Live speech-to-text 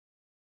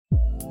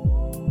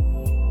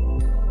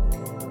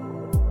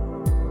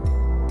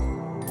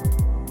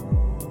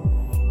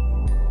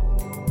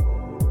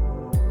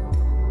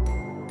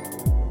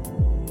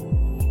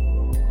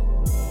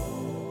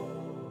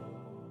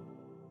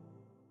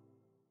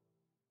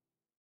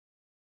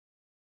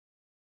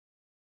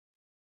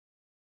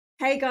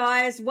Hey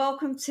guys,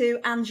 welcome to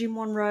Angie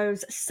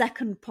Monroe's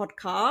second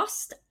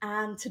podcast.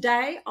 And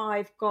today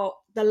I've got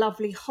the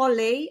lovely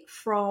Holly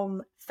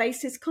from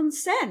Faces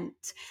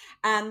Consent.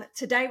 And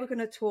today we're going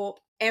to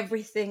talk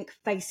everything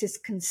Faces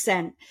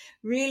Consent,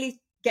 really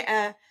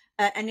get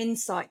an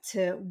insight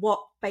to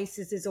what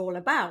Faces is all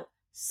about.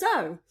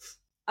 So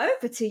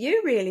over to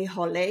you really,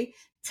 Holly.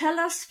 Tell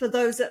us, for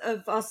those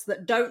of us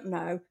that don't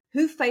know,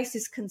 who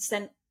Faces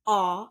Consent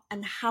are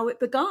and how it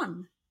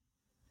began.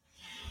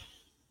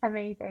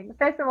 Amazing.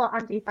 First of all,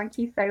 Angie, thank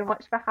you so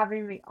much for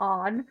having me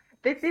on.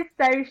 This is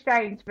so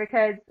strange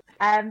because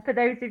for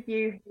those of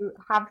you who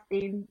have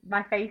seen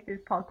my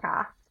Faces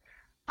podcast,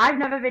 I've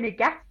never been a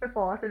guest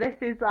before. So this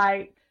is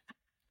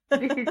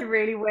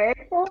really weird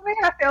for me.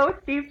 I feel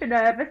super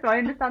nervous. So I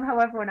understand how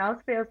everyone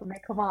else feels when they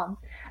come on.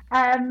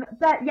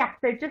 But yeah,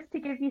 so just to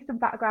give you some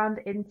background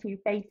into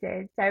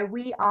Faces. So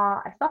we are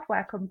a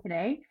software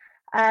company.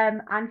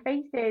 And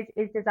Faces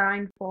is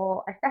designed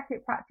for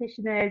aesthetic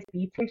practitioners,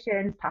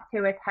 beauticians,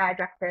 tattooists,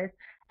 hairdressers,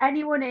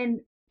 anyone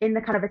in the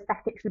kind of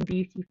aesthetics and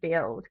beauty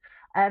field.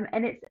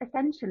 And it's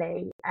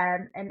essentially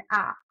an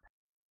app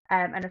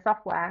and a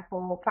software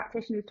for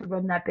practitioners to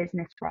run their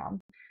business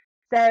from.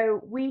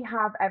 So we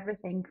have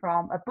everything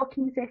from a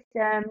booking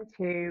system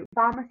to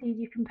pharmacies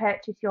you can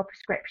purchase your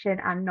prescription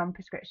and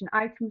non-prescription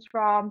items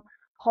from,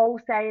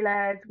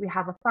 wholesalers, we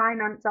have a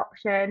finance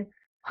option,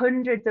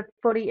 hundreds of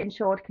fully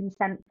insured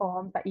consent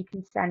forms that you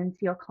can send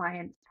to your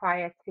clients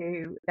prior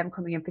to them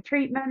coming in for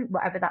treatment,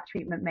 whatever that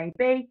treatment may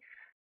be.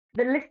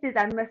 The list is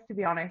endless, to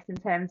be honest, in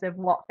terms of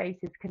what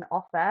Faces can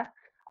offer.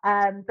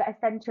 But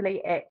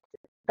essentially, it's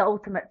the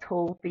ultimate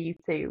tool for you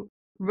to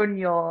run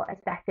your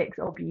aesthetics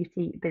or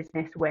beauty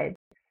business with.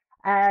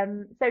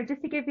 So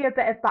just to give you a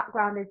bit of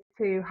background as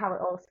to how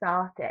it all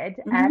started,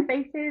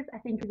 Faces, I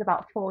think, is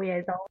about 4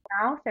 years old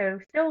now, so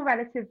still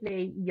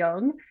relatively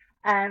young.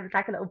 It's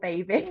like a little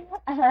baby.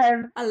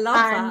 I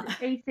love that.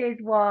 Faces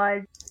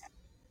was,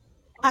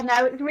 I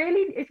know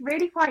it's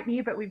really quite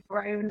new, but we've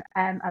grown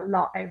a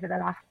lot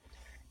over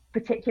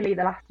particularly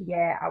the last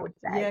year, I would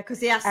say. Yeah, because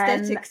the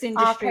aesthetics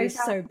industry is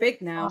so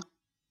big now.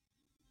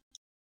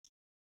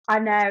 I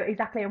know,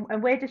 exactly.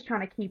 And we're just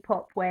trying to keep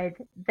up with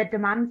the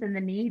demands and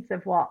the needs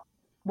of what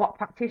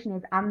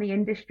practitioners and the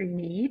industry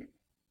need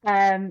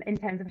in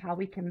terms of how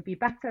we can be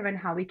better and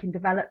how we can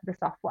develop the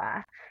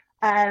software.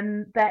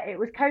 But it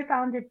was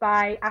co-founded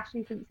by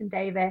Ashley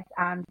Simpson-Davis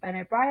and Ben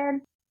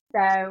O'Brien.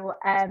 So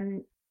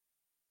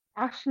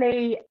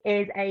Ashley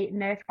is a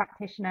nurse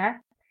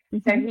practitioner.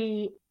 So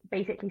he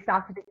basically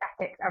started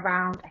aesthetics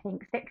around, I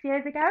think, 6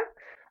 years ago.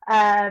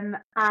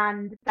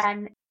 And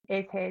Ben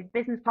is his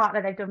business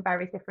partner. They've done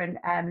various different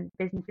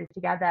businesses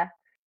together.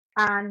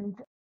 And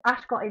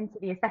Ash got into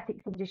the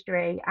aesthetics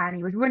industry and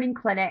he was running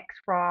clinics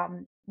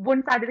from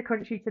one side of the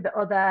country to the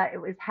other. It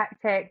was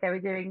hectic. They were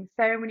doing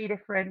so many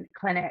different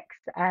clinics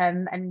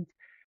and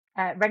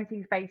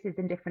renting spaces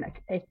in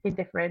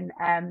different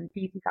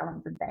beauty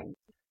salons and things.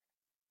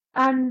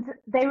 And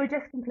they were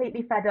just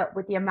completely fed up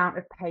with the amount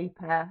of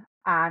paper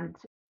and,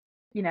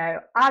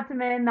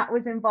 admin that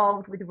was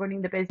involved with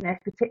running the business,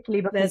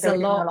 particularly because they were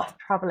doing a lot of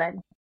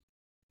traveling.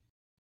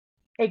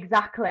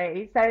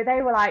 Exactly. So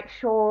they were like,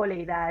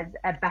 surely there's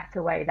a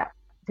better way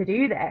to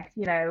do this.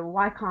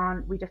 Why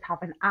can't we just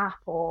have an app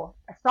or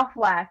a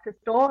software to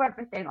store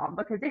everything on?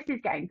 Because this is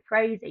getting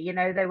crazy.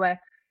 They were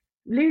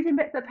losing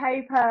bits of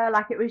paper,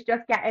 like it was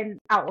just getting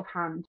out of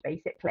hand,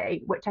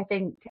 basically, which I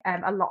think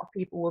a lot of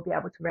people will be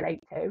able to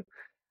relate to.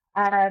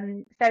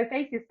 So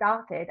Faces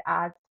started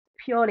as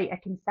purely a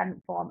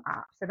consent form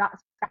app. So that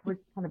was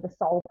kind of the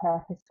sole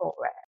purpose for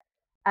it.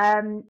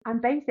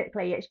 And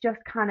basically it's just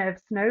kind of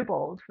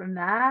snowballed from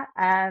there.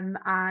 And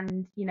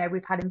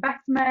we've had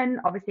investment,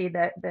 obviously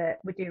that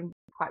we're doing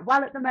quite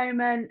well at the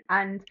moment,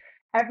 and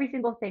every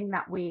single thing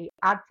that we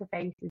add to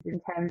Faces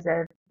in terms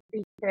of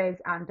features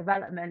and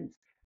developments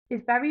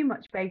is very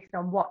much based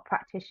on what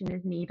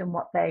practitioners need and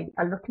what they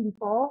are looking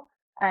for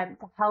to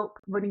help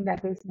running their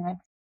business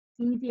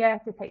easier,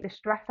 to take the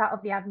stress out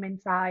of the admin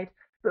side,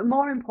 but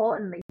more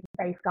importantly to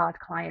safeguard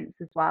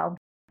clients as well.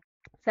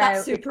 So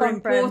that's super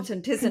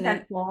important, isn't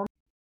it?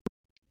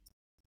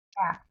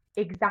 Yeah,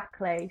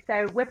 exactly.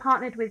 So we're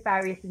partnered with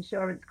various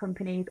insurance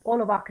companies.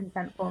 All of our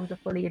consent forms are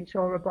fully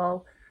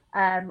insurable.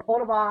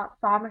 All of our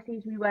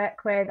pharmacies we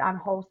work with and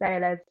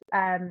wholesalers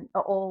are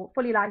all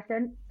fully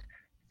licensed.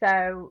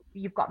 So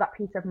you've got that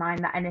peace of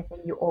mind that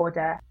anything you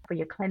order for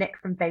your clinic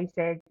from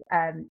Faces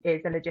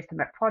is a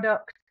legitimate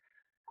product.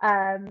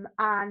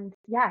 And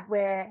yeah,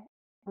 we're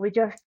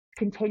just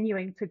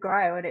continuing to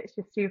grow, and it's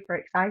just super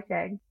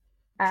exciting.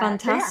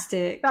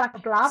 Fantastic. So yeah, I feel like a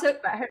blast,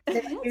 but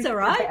hopefully that's all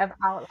right. A bit of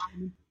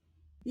outline.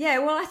 Yeah,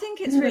 well, I think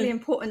it's really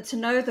important to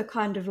know the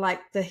kind of like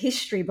the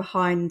history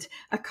behind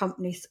a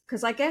company,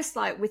 because I guess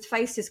like with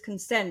Faces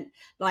Consent,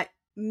 like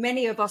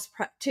many of us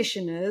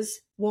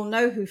practitioners will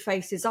know who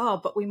Faces are,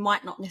 but we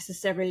might not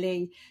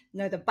necessarily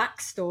know the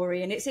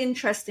backstory. And it's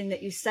interesting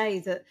that you say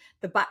that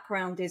the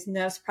background is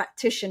nurse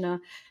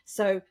practitioner.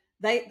 So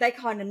they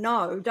kind of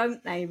know,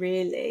 don't they,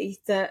 really,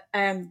 that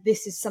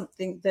this is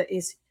something that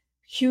is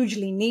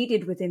hugely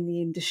needed within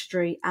the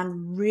industry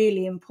and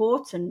really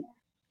important.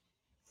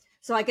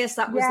 So I guess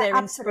that was Yeah, their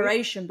absolutely.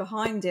 inspiration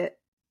behind it.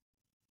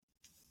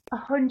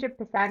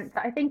 100%.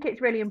 I think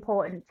it's really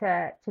important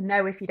to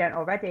know, if you don't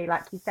already,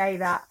 like you say,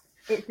 that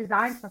it's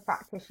designed for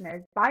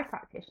practitioners by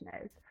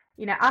practitioners.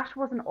 You know, Ash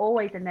wasn't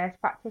always a nurse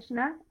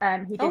practitioner.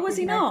 He Oh, did was his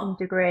he nursing not?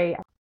 degree.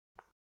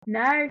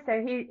 No,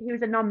 so he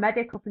was a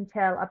non-medic up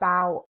until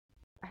about,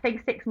 I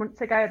think, 6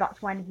 months ago.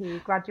 That's when he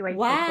graduated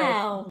with his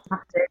Wow.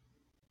 master's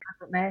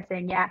in adult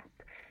nursing. Yes.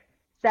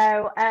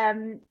 So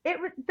it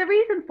was, the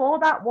reason for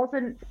that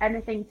wasn't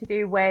anything to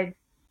do with,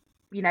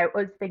 you know,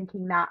 us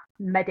thinking that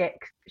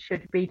medics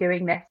should be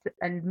doing this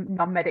and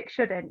non-medics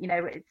shouldn't. You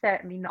know, it's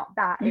certainly not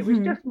that. It was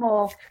Hmm. just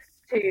more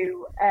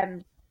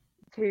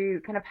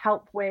to kind of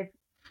help with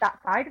that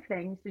side of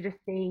things, to just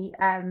see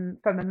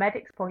from a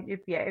medic's point of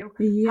view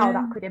how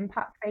that Yeah. could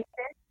impact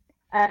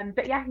faces.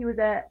 But yeah, he was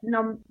a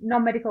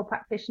non-medical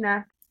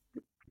practitioner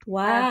for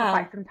Wow.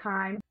 quite some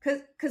time.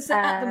 Because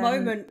at the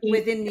moment He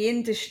within the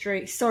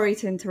industry, sorry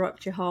to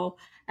interrupt you, Hole,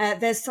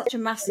 there's such a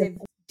massive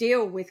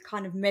deal with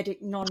kind of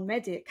medic,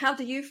 non-medic. How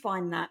do you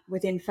find that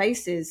within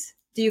Faces?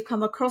 Do you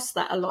come across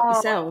that a lot oh,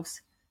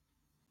 yourselves?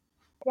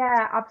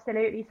 yeah,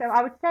 absolutely. So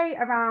I would say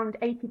around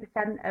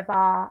 80% of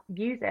our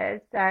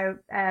users, so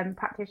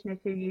practitioners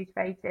who use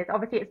faces,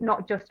 obviously it's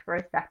not just for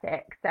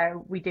aesthetic,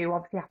 so we do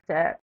obviously have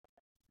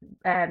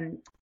to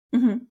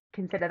Hmm.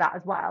 consider that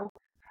as well.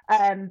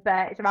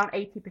 But it's around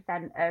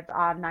 80% of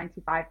our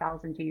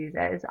 95,000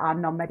 users are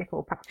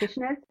non-medical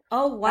practitioners.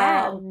 Oh,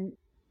 wow. Um,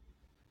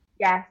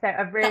 yeah, so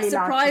a That really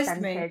large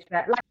surprised me. percentage.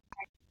 But like,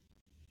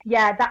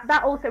 yeah,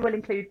 that also will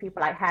include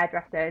people like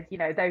hairdressers, you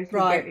know, those who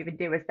don't Right. even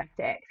do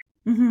aesthetics,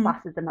 Hmm.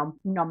 class as a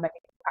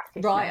non-medical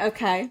Right. practitioner.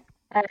 Okay.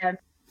 Um,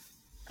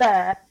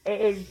 but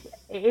it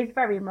is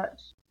very much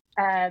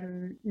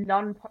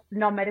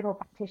non-medical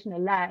practitioner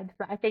led.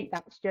 But I think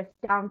that's just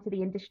down to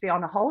the industry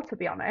on a whole, to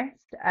be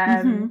honest.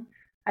 Hmm.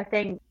 I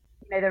think,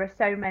 you know, there are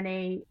so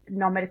many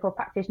non-medical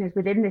practitioners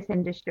within this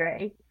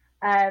industry.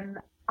 Um,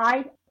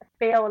 I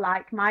feel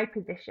like my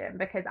position,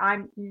 because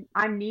I'm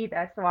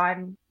neither, so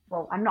I'm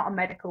not a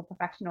medical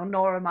professional,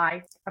 nor am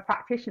I a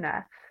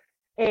practitioner,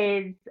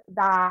 is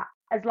that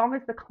as long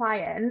as the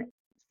client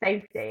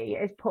safety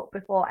is put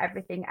before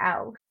everything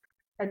else,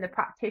 and the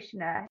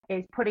practitioner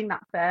is putting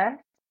that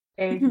first,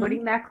 is Hmm.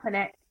 running their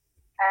clinic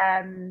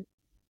um,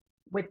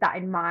 with that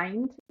in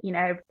mind, you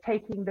know,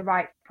 taking the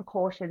right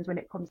precautions when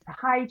it comes to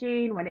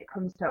hygiene, when it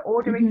comes to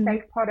ordering Hmm.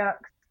 safe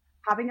products,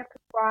 having a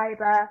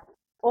prescriber,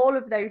 all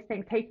of those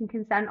things, taking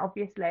consent,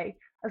 obviously.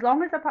 As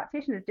long as the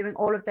practitioner is doing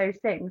all of those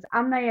things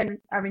and they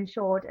are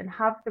insured and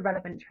have the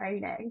relevant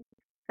training,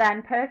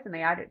 then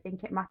personally, I don't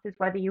think it matters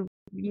whether you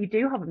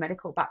do have a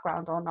medical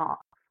background or not.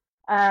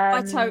 I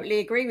Um, totally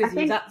agree I with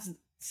you. think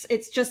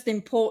It's just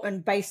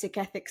important basic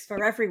ethics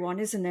for everyone,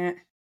 isn't it?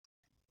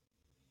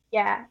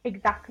 Yeah,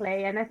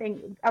 exactly. And I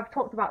think I've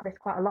talked about this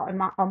quite a lot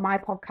on my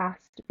podcast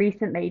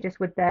recently, just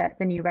with the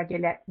new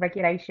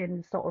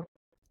regulations sort of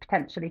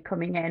potentially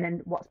coming in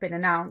and what's been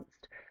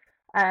announced.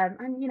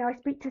 And you know, I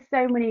speak to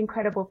so many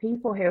incredible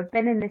people who have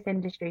been in this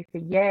industry for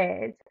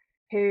years,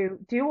 who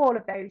do all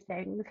of those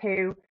things,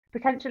 who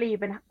potentially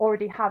even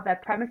already have their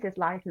premises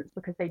license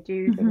because they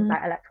do things Hmm.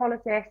 like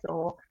electrolysis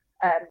or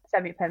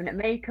semi-permanent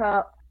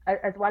makeup,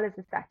 as well as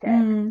aesthetics.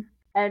 Mm.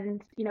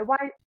 And you know,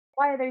 why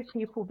are those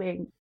people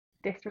being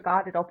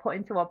disregarded or put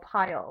into a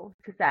pile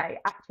to say,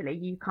 actually,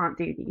 you can't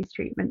do these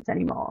treatments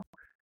anymore?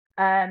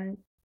 Um,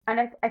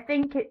 and I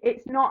think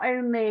it's not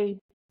only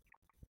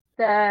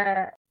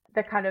the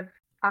kind of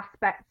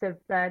aspects of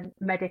the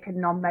medic and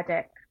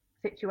non-medic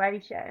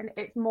situation,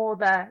 it's more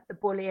the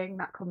bullying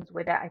that comes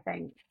with it, I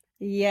think.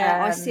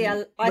 Yeah,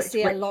 I Which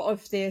see a lot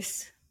of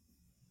this.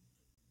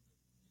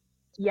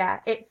 Yeah,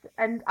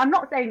 and I'm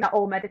not saying that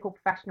all medical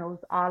professionals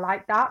are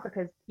like that,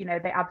 because you know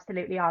they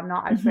absolutely are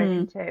not. I've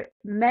spoken Hmm. to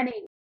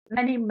many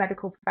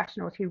medical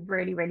professionals who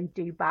really really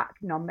do back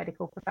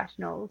non-medical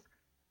professionals,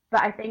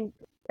 but I think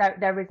that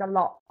there is a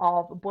lot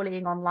of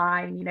bullying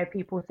online, you know,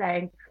 people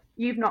saying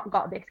you've not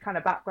got this kind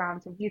of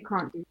background, so you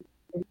can't do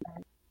this.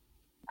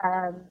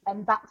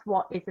 And that's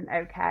what isn't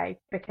okay,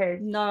 because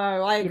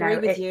No, I you agree know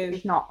with you.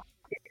 it's not.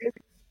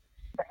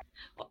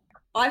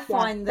 I Yeah,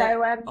 find that.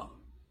 so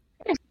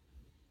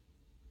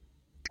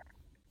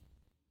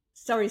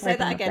Sorry, say sorry,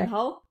 that again, lovely.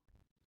 Hole.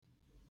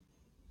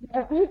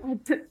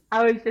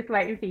 I was just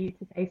waiting for you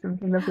to say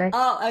something lovely.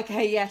 Oh,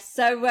 okay, yes.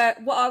 So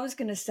what I was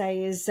going to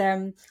say is,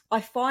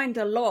 I find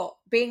a lot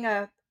being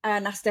an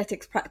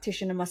aesthetics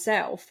practitioner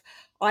myself.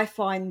 I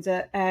find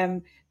that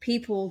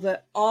people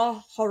that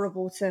are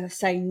horrible to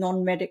say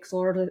non-medics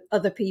or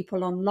other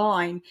people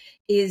online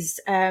is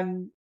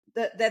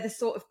that they're the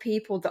sort of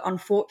people that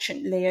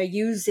unfortunately are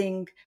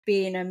using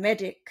being a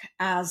medic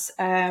as,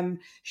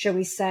 shall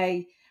we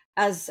say,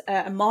 as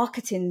a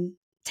marketing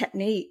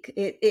technique.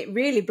 It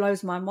really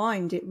blows my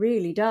mind. It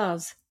really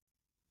does.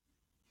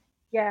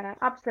 Yeah,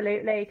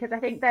 absolutely. Because I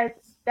think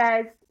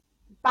there's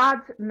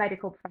bad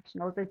medical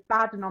professionals, there's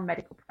bad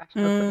non-medical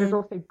professionals, but there's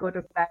Mm. also good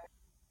of both.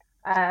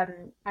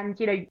 And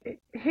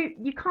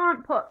you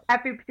can't put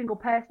every single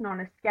person on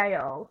a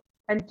scale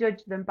and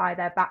judge them by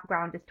their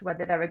background as to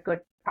whether they're a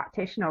good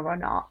practitioner or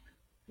not.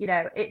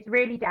 It's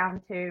really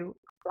down to,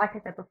 like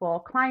I said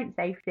before, client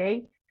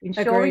safety,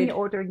 ensuring Agreed. you're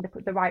ordering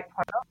the right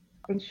product,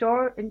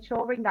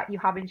 ensuring that you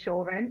have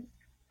insurance,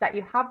 that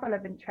you have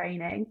relevant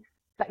training,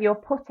 that you're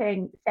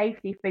putting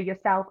safety for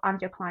yourself and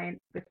your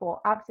client before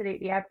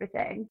absolutely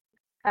everything.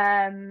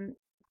 And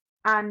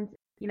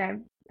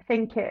I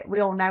think we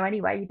all know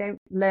anyway, you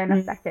don't learn Mm.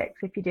 aesthetics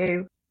if you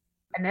do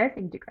a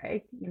nursing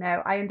degree.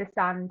 I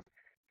understand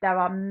there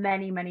are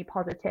many, many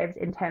positives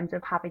in terms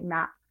of having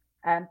that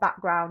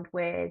background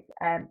with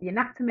the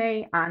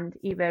anatomy and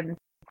even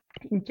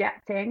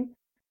injecting,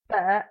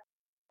 but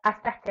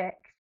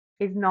aesthetics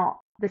is not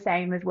the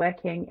same as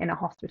working in a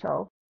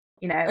hospital.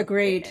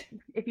 Agreed.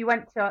 If you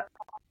went to a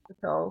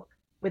hospital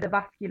with a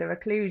vascular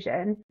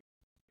occlusion,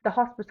 the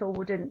hospital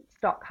wouldn't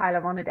stock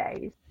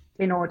hyaluronidase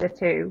in order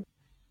to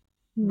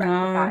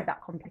rectify No.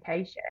 that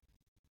complication.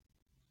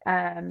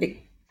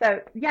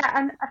 So yeah,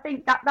 and I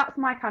think that's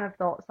my kind of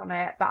thoughts on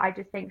it. But I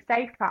just think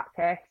safe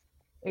practice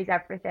is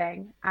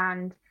everything.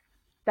 And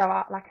there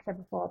are, like I said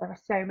before, there are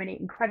so many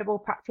incredible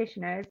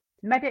practitioners,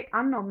 medic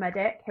and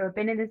non-medic, who have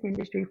been in this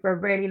industry for a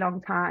really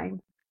long time.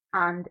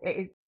 And it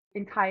is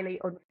entirely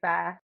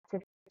unfair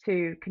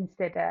to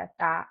consider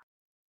that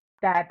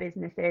their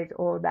businesses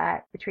or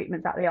the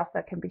treatments that they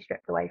offer can be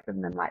stripped away from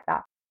them like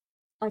that.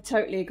 I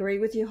totally agree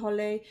with you,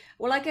 Holly.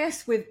 Well, I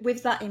guess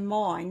with that in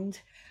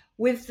mind,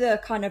 with the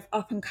kind of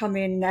up and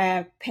coming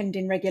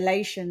pending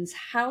regulations,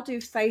 how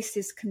do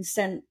faces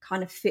consent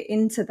kind of fit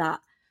into that?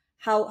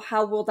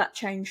 How will that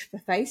change for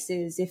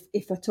faces,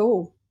 if at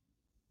all?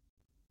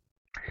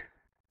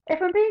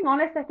 If I'm being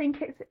honest, I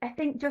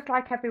think just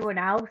like everyone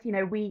else,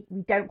 we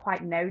don't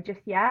quite know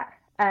just yet.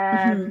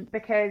 Hmm.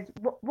 Because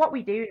what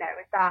we do know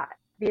is that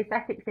the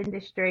aesthetics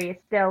industry is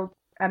still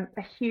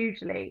a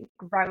hugely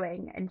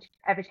growing and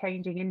ever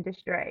changing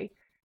industry,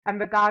 and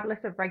regardless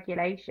of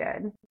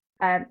regulation,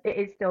 it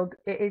is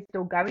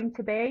still going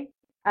to be.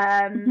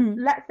 Hmm.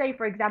 Let's say,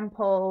 for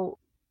example,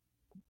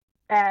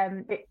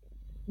 it,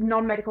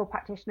 non-medical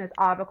practitioners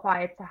are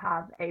required to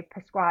have a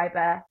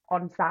prescriber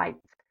on site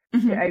to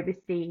Hmm.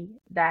 oversee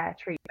their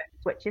treatments,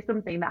 which is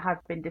something that has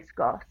been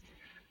discussed.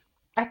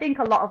 I think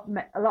a lot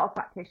of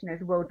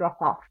practitioners will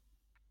drop off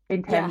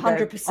in Yeah,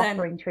 terms of 100%.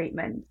 offering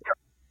treatments.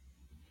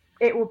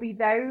 It will be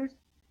those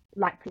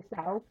like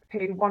yourself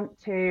who want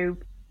to,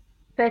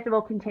 first of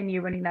all, continue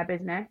running their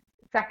business.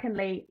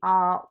 Secondly,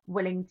 are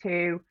willing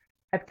to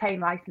obtain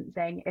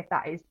licensing if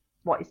that is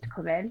what is to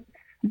come in,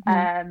 Hmm.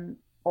 um,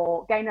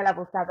 or gain a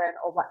level 7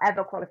 or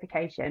whatever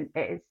qualification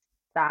it is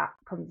that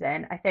comes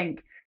in. I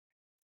think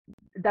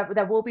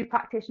there will be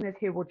practitioners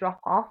who will drop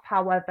off.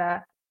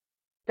 However,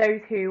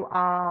 those who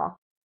are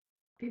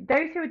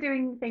those who are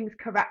doing things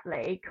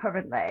correctly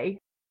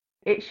currently,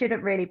 it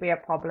shouldn't really be a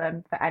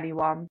problem for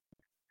anyone.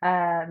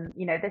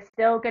 There's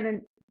still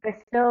gonna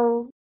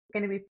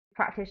be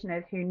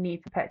practitioners who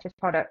need to purchase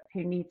products,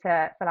 who need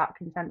to fill out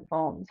consent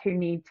forms, who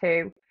need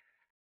to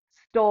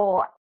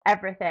store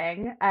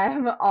everything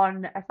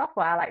on a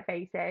software like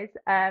Faces.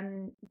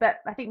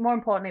 But I think more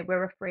importantly,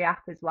 we're a free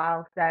app as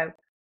well. So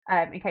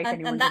in case and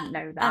anyone and that didn't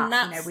know and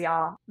that, we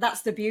are.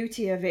 that's the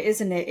beauty of it,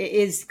 isn't it? It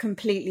is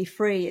completely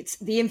free. It's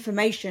the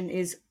information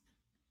is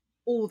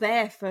all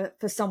there for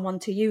someone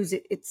to use.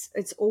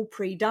 It's all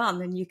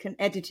pre-done, and you can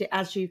edit it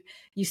as you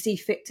see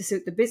fit to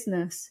suit the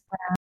business.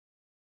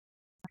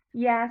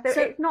 Yeah, so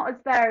So it's not as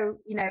though,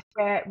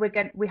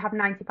 we have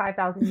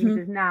 95,000 mhm.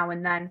 users now,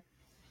 and then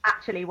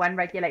actually when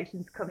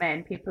regulations come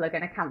in, people are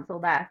going to cancel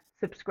their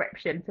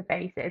subscription to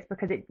Faces,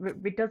 because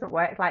it doesn't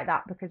work like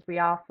that, because we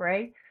are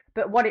free.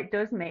 But what it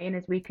does mean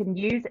is we can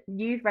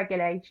use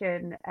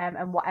regulation,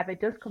 and whatever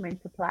does come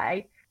into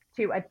play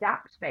to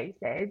adapt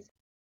Faces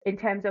in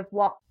terms of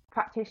what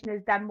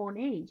practitioners then will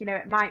need.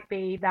 It might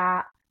be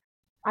that,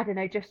 I don't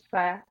know, just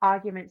for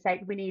argument's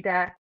sake, we need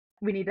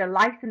a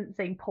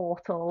licensing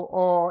portal,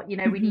 or we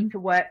need Mhm. to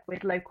work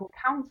with local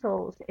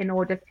councils in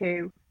order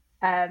to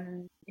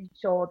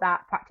ensure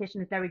that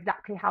practitioners know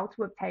exactly how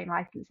to obtain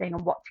licensing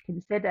and what to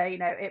consider.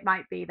 It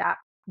might be that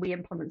we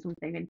implement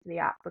something into the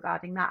app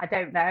regarding that. I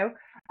don't know,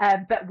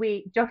 but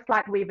we, just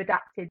like we've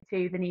adapted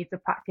to the needs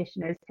of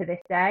practitioners to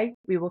this day,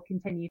 we will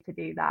continue to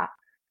do that,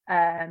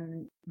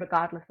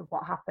 regardless of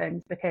what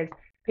happens, because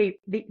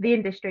the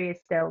industry is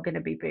still going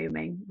to be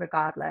booming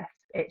regardless.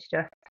 It's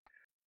just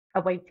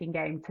a waiting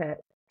game to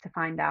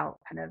find out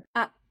kind of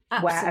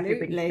A- where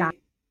everybody stands.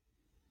 Absolutely.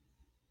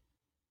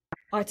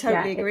 I Yeah,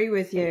 totally agree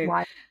with it's you.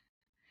 why.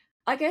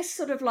 I guess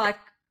sort of like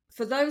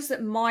for those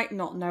that might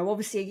not know,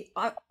 obviously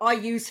I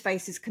use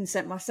Faces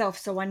Consent myself,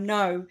 so I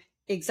know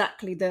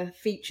exactly the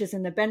features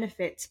and the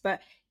benefits.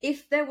 But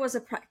if there was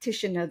a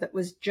practitioner that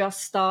was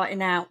just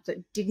starting out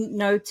that didn't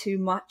know too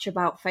much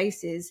about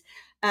Faces,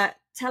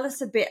 tell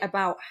us a bit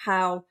about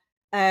how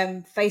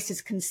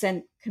Faces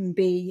Consent can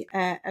be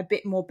a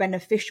bit more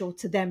beneficial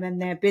to them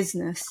and their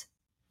business.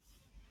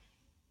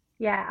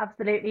 Yeah,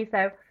 absolutely.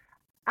 So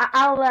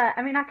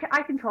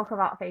I can talk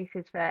about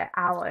Faces for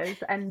hours.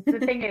 And the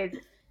thing is,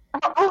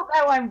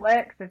 although I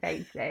work for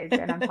Faces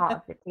and I'm part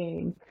of the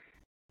team,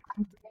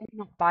 I'm really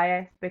not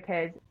biased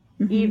because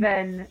Hmm.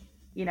 even,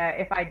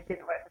 if I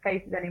didn't work for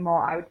Faces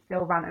anymore, I would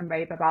still rant and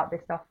rave about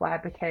this software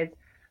because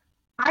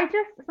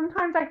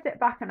sometimes I sit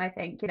back and I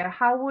think,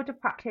 how would a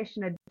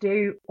practitioner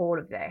do all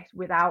of this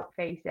without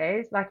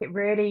Faces? Like it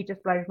really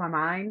just blows my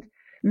mind.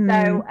 So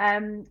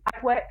Mm.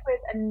 I've worked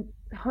with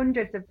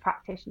hundreds of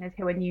practitioners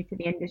who are new to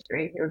the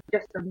industry who have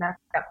just done their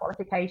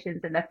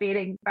qualifications and they're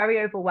feeling very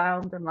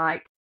overwhelmed and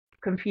like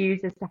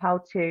confused as to how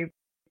to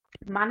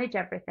manage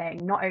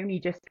everything, not only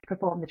just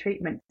perform the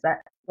treatments but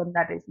run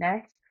their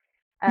business.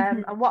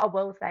 Hmm. And what I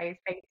will say is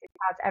Faces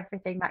has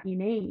everything that you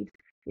need.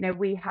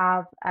 We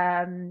have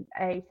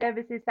a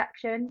services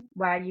section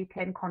where you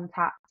can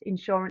contact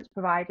insurance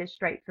providers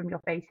straight from your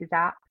Faces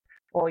app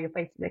or your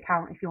Faces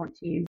account if you want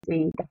to use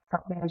the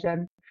desktop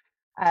version.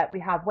 We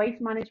have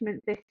waste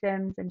management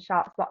systems and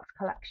sharps box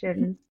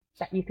collections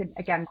that you can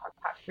again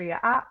contact through your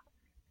app.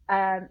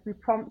 We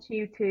prompt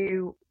you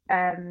to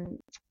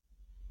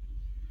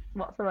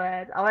what's the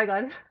word? Oh my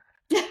god.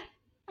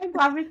 I'm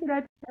laughing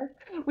at this.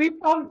 We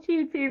prompt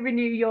you to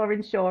renew your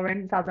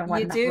insurance as and You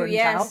when that do, runs out.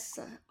 yes.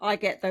 I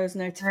get those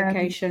Um,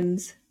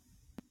 notifications.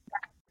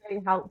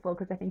 Really helpful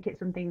because I think it's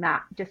something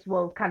that just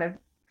will kind of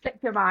slip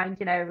your mind,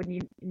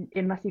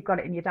 unless you've got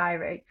it in your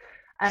diary.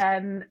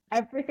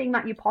 Everything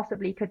that you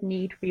possibly could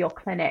need for your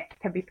clinic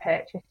can be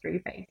purchased through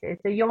Faces.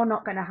 So you're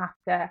not going to have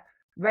to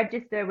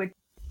register with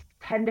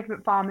 10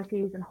 different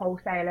pharmacies and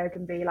wholesalers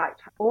and be like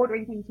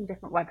ordering things from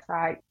different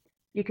websites.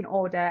 You can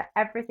order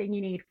everything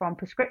you need from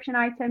prescription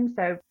items,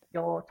 so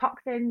your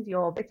toxins,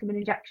 your vitamin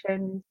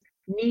injections,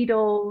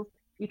 needles.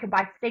 You can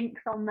buy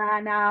sinks on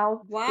there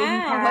now, Wow,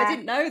 I skincare,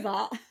 didn't know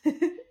that.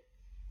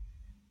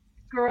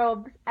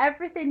 scrubs,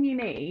 everything you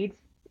need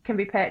can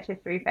be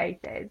purchased through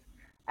Faces.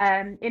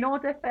 In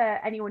order for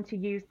anyone to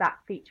use that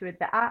feature with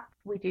the app,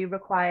 we do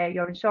require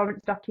your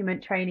insurance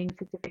document, training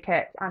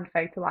certificate, and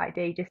photo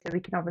ID, just so we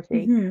can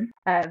obviously Hmm.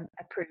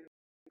 approve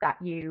that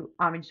you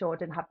are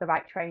insured and have the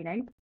right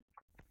training.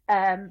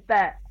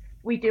 But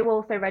we do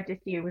also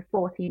register you with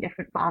 14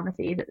 different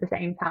pharmacies at the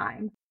same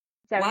time.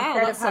 So Wow,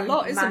 instead of that's a having to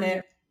lot, isn't manually,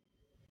 it?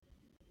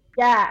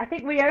 yeah, I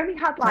think we only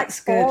had like That's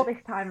four good.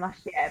 this time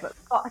last year, but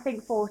we've got I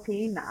think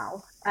 14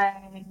 now,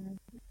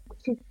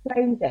 which is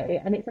crazy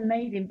and it's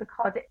amazing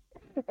because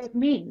it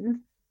means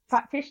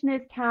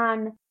practitioners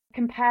can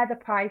compare the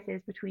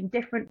prices between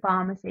different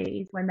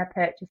pharmacies when they're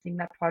purchasing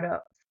their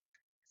products.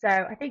 So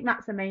I think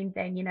that's the main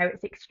thing.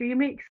 It's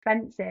extremely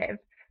expensive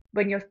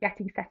when you're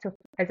getting set up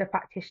as a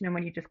practitioner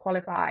when you just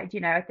qualified.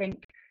 I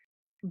think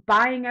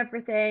buying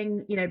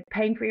everything,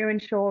 paying for your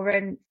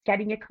insurance,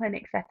 getting your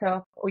clinic set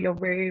up or your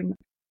room,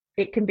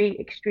 it can be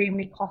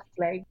extremely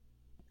costly.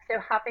 So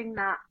having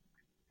that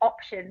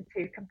option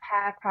to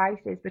compare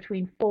prices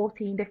between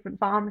 14 different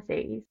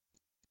pharmacies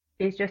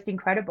is just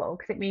incredible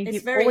because it means It's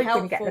you're very always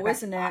going to get the helpful,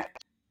 best isn't it? price.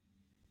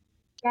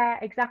 Yeah,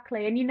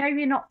 exactly. And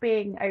you're not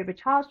being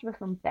overcharged for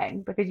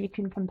something because you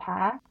can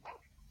compare.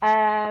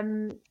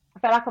 I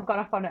feel like I've gone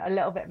off on a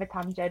little bit of a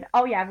tangent.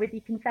 Oh yeah, with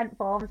your consent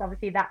forms,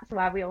 obviously that's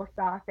where we all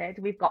started.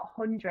 We've got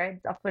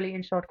hundreds of fully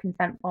insured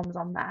consent forms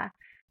on there.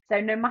 So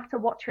no matter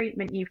what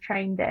treatment you've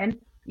trained in,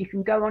 you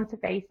can go onto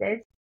Faces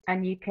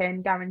and you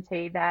can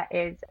guarantee there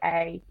is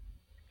a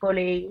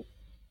fully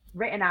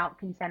written out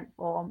consent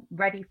form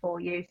ready for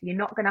you. So you're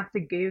not going to have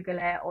to Google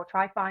it or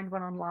try find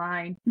one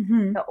online.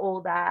 Hmm. They're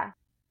all there,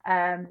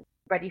 um,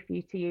 ready for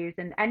you to use.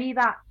 And any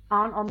that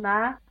aren't on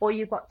there, all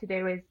you've got to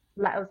do is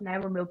let us know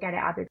and we'll get it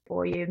added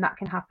for you. And that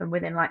can happen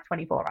within like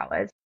 24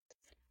 hours.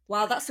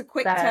 Wow, that's a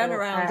quick So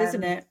turnaround,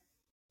 isn't it?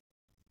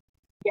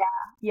 yeah,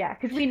 yeah,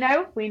 because we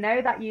know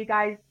that you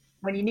guys,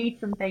 when you need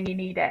something, you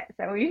need it.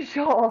 So we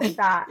ensure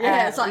that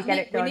Yeah, it's we like get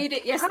it we done. need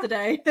it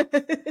yesterday. So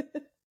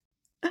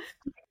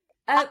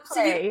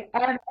you, Exactly.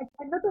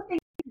 Another thing.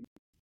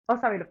 Oh,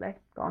 sorry, lovely.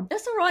 Go on.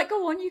 that's all right.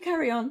 Go on, you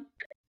carry on.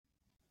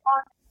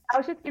 I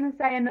was just going to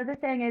say another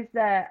thing is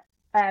that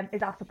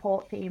is our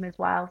support team as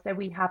well. So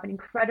we have an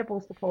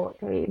incredible support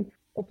team.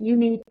 If you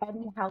need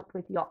any help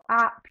with your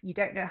app, you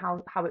don't know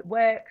how it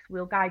works,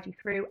 we'll guide you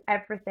through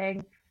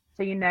everything,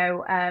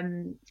 so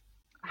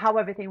how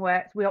everything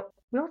works. We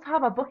also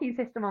have a booking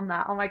system on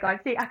that. Oh my god!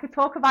 See, I could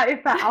talk about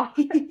it for hours.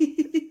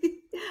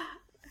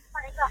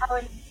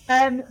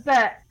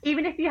 But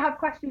even if you have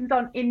questions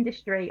on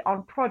industry,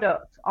 on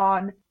product,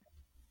 on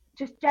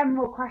just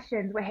general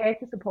questions, we're here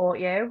to support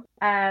you.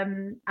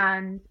 And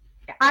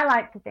I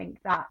like to think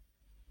that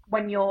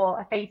when you're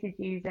a Faces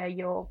user,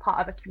 you're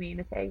part of a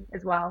community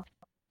as well.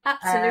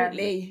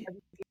 Absolutely. So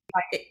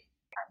I can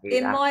do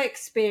In that. my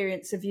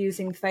experience of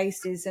using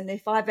Faces, and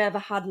if I've ever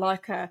had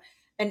like an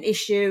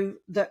issue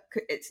that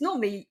it's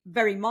normally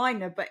very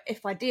minor, but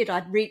if I did,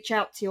 I'd reach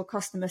out to your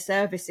customer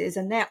services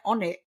and they're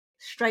on it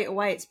straight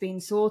away. It's been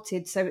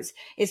sorted, so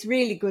it's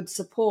really good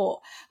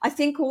support. I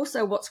think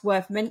also what's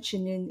worth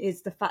mentioning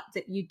is the fact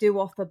that you do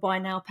offer buy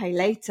now pay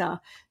later.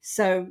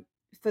 So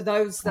for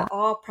those that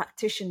are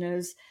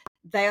practitioners,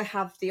 they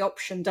have the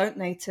option, don't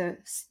they, to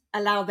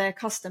allow their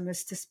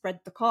customers to spread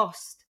the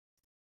cost.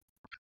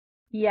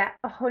 Yeah,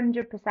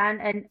 100%.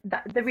 And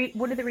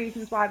one of the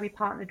reasons why we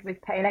partnered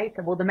with Pay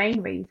Later, well, the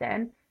main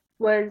reason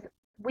was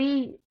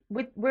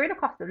we're in a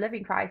cost of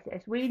living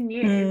crisis. We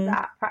knew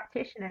that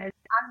practitioners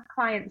and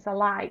clients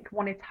alike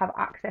wanted to have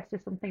access to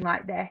something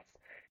like this.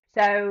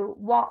 So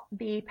what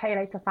the Pay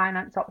Later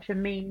finance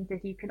option means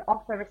is you can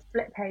offer a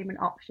split payment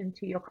option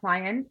to your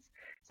clients.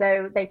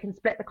 So they can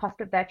split the cost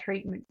of their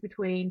treatments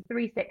between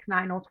 3, 6,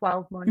 9, or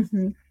 12 months.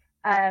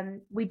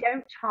 We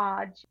don't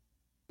charge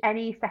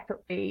any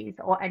setup fees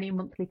or any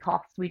monthly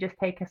costs. We just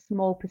take a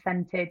small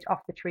percentage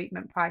off the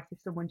treatment price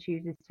if someone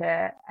chooses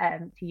to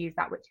use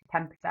that, which is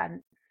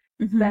 10%.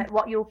 But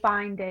what you'll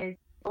find is,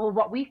 or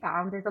what we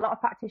found is, a lot of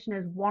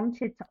practitioners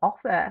wanted to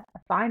offer a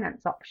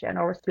finance option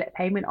or a split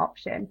payment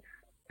option.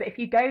 But if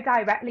you go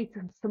directly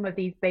to some of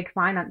these big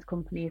finance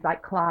companies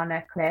like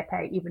Klarna,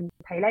 ClearPay, even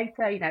Pay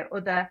Later,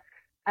 other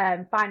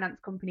finance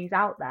companies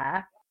out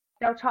there,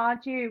 they'll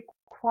charge you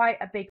quite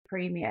a big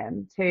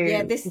premium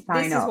to this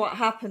sign up. Is what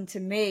happened to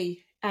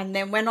me. And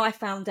then when I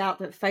found out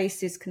that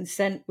Faces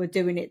Consent were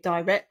doing it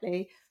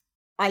directly,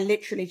 I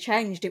literally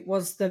changed. It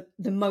was the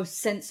most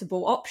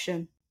sensible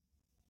option.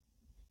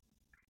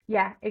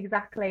 Yeah,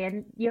 exactly.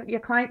 And your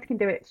clients can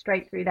do it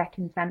straight through their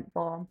consent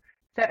form.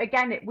 So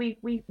again,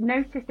 we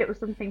noticed it was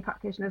something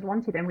practitioners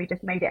wanted, and we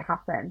just made it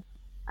happen.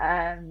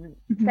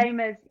 Same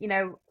as,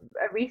 a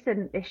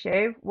recent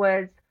issue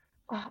was,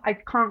 I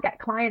can't get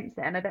clients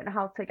in. I don't know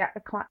how to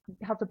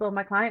how to build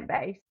my client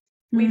base.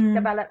 We've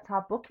developed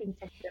our booking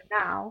system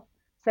now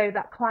so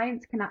that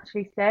clients can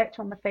actually search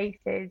on the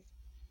Faces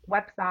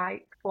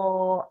website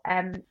for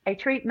a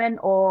treatment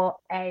or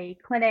a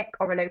clinic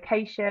or a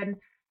location,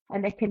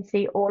 and they can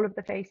see all of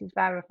the Faces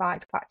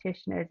verified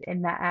practitioners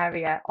in their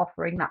area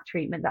offering that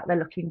treatment that they're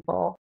looking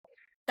for.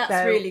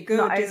 That's really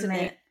good, isn't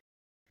it?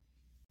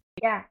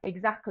 Yeah,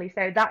 exactly.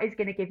 So that is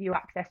going to give you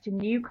access to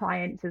new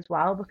clients as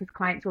well, because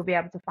clients will be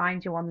able to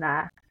find you on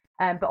there.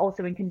 But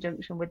also in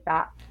conjunction with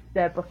that,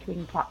 the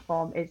booking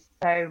platform is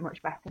so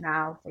much better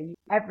now. So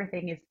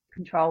everything is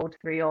controlled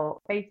through your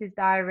Faces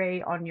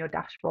diary on your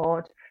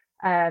dashboard.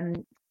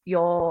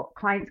 Your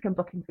clients can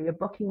book in through your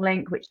booking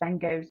link, which then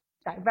goes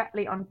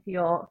directly onto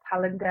your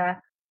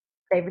calendar.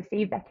 They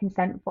receive their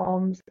consent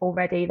forms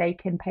already. They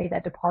can pay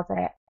their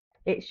deposit.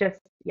 It's just,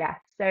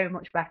 so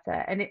much better.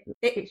 And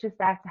it's just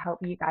there to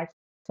help you guys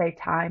save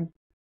time.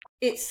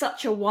 It's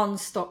such a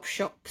one-stop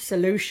shop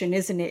solution,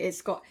 isn't it?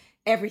 It's got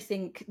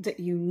everything that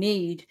you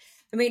need.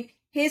 I mean,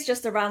 here's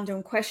just a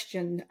random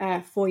question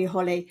for you,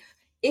 Holly.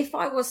 If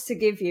I was to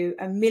give you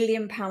 £1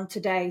 million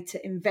today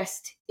to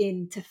invest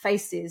into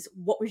Faces,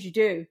 what would you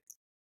do?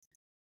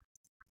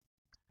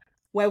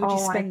 Where would you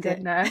spend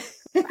it?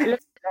 The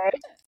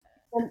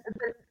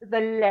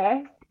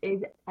list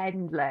is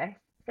endless.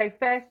 So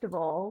first of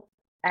all,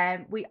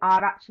 we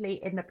are actually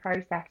in the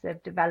process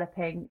of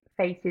developing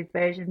Faces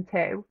version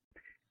 2.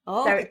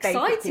 Oh, so it's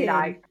exciting! Basically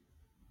like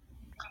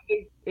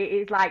it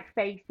is like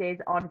Faces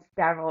on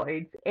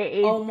steroids. It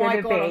is. Oh my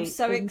God, I'm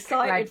so incredible.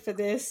 excited for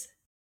this.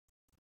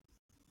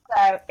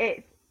 So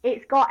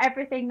it's got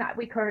everything that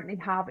we currently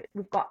have.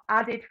 We've got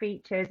added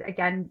features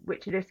again,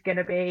 which are just going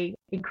to be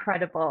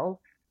incredible.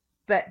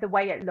 But the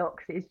way it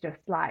looks is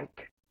just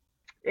like,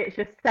 it's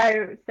just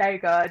so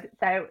good.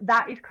 So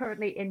that is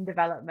currently in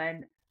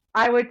development.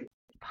 I would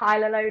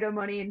pile a load of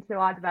money into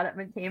our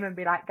development team and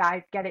be like,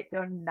 guys, get it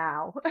done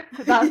now.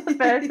 That's the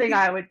first thing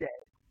I would do.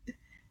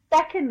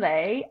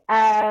 Secondly,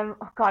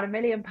 £1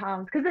 million,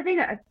 because the thing,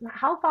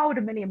 how far would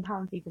 £1 million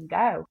even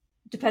go?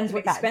 Depends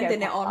what you're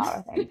spending it on.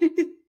 Far, I think.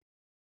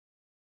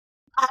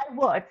 I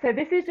would. So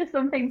this is just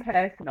something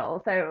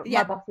personal. So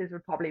my bosses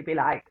would probably be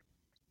like,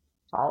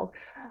 "Oh,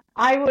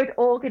 I would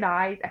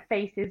organise a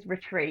Faces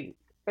retreat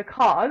or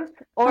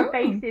a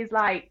Faces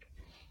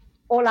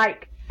or a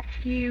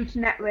huge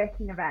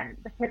networking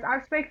event, because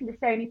I've spoken to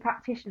so many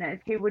practitioners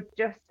who would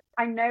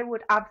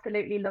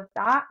absolutely love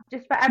that,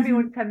 just for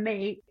everyone to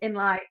meet in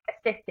a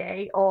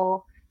city,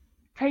 or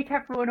take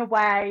everyone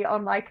away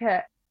on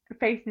a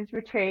Faces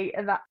retreat,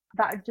 and that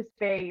would just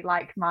be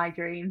my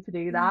dream to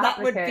do that. That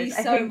would be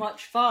so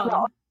much fun.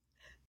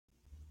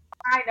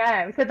 I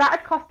know. So that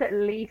would cost at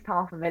least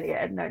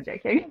 $500,000. No, I'm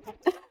joking.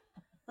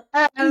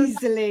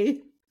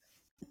 Easily.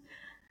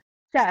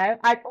 So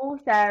I'd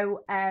also,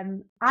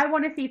 I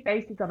want to see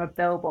Faces on a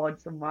billboard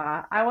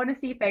somewhere. I want to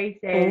see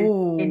Faces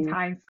in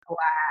Times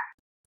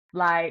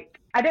Square.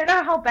 I don't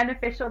know how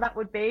beneficial that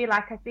would be.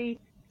 I see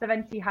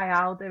Saventi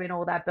Hayal doing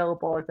all their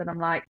billboards, and I'm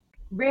like,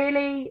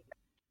 really?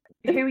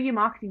 Who are you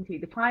marketing to?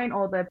 The client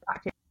or the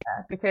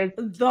practitioner? Because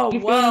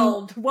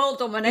world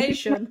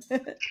domination.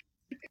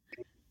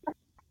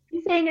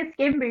 You're seeing a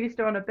skin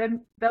booster on a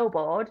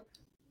billboard.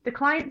 Do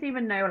clients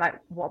even know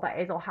what that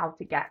is or how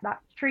to get that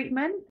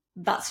treatment?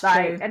 That's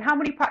true. And how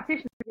many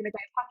practitioners are going to go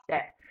past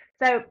it?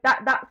 So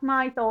that's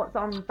my thoughts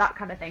on that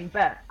kind of thing.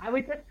 But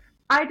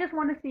I just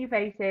want to see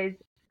Faces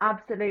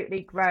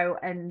absolutely grow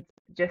and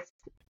just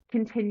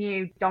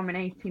continue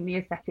dominating the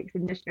aesthetics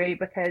industry,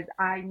 because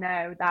I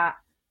know that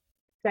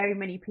so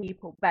many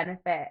people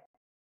benefit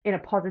in a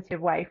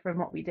positive way from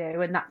what we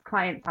do, and that's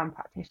clients and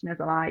practitioners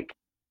alike.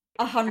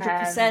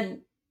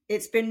 100%.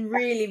 It's been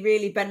really,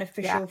 really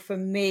beneficial Yeah. for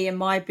me and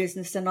my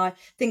business. And I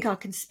think I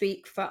can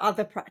speak for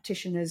other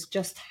practitioners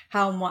just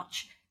how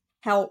much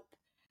help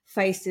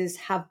Faces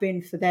have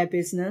been for their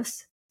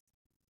business.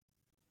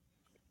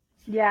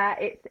 Yeah,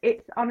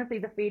 it's honestly,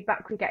 the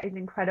feedback we get is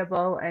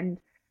incredible, and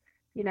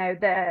you know,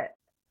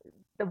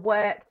 the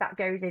work that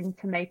goes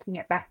into making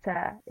it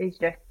better is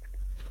just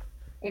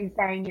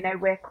insane. You know,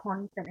 we're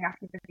constantly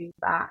asking for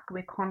feedback.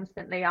 We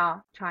constantly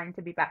are trying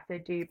to be better,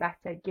 do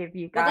better, give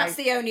you Well, guys that's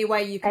the only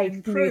way you can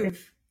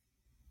improve.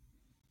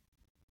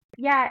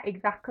 Yeah,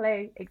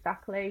 exactly.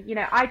 You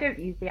know, I don't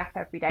use the app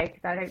every day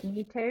because I don't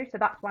need to. So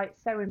that's why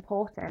it's so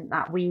important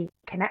that we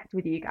connect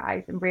with you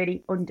guys and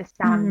really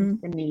understand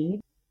the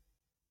need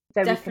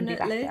so we can do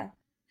Definitely. better.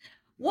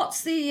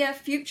 What's the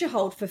future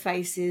hold for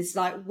Faces?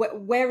 Like,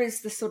 where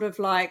is the sort of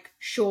like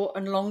short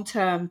and long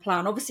term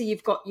plan? Obviously,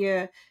 you've got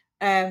your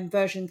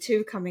version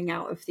 2 coming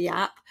out of the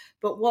app,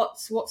 but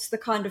what's the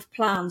kind of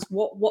plans?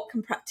 What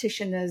can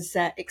practitioners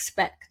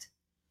expect?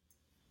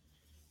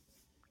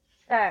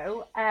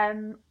 So,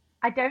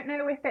 I don't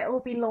know if it will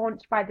be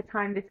launched by the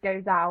time this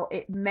goes out.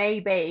 It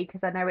may be,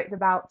 because I know it's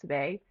about to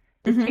be.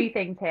 There's two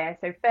things here.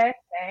 So first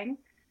thing,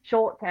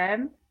 short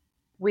term,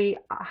 we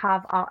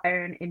have our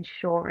own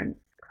insurance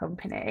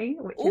company,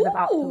 which is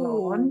about to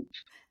Ooh, launch.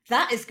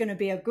 that is going to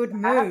be a good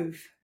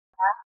move.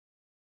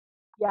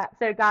 Yeah.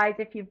 So guys,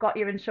 if you've got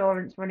your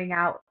insurance running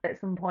out at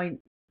some point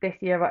this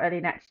year or early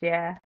next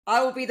year,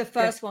 I will be the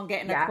first just, one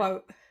getting a yeah.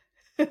 quote.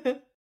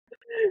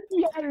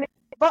 Yeah.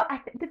 But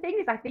the thing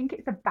is, I think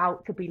it's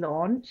about to be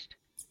launched.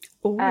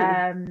 Ooh,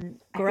 I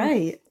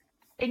great.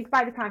 think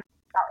by the time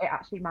it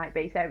actually might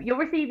be. So you'll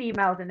receive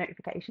emails and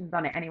notifications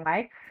on it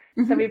anyway.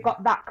 So we've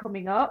got that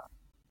coming up.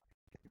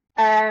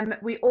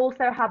 We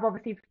also have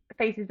obviously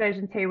Faces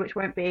version 2, which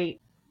won't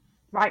be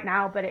right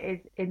now, but it is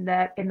in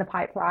the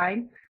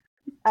pipeline.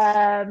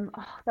 There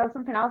was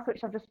something else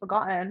which I've just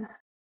forgotten.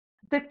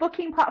 The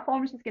booking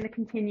platform is just going to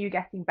continue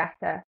getting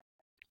better,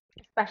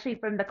 especially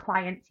from the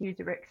client's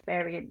user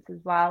experience as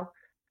well.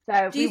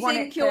 So Do you we want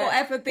think it you'll to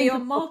ever be think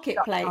on of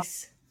booking.com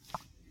Marketplace?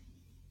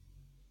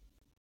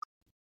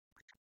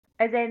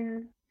 as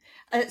in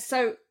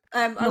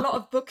A lot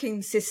of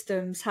booking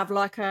systems have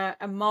like a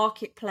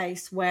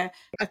marketplace where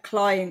a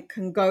client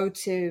can go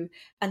to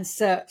and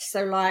search.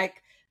 So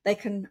like they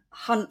can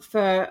hunt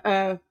for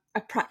a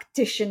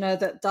practitioner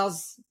that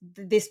does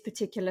this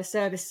particular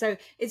service. So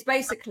it's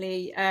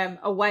basically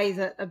a way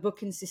that a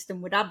booking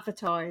system would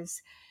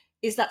advertise.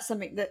 Is that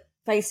something that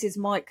Faces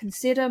might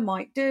consider,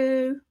 might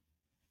do?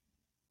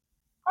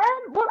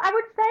 Well, I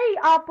would say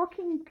our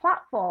booking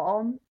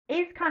platform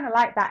is kind of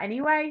like that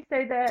anyway.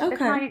 So the Okay.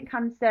 client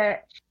can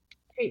search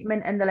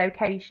treatment and the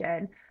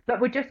location,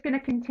 but we're just going to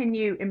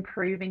continue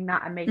improving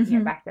that and making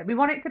it better. We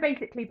want it to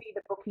basically be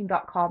the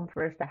booking.com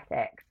for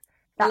aesthetics.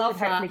 That should Love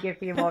hopefully that.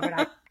 give you more of an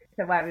idea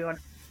to where we want.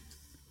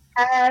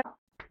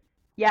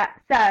 Yeah.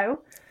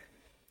 So,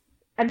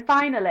 and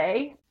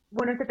finally,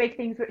 one of the big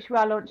things which we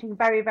are launching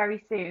very,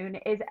 very soon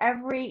is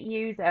every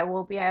user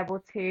will be able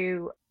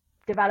to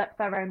develop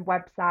their own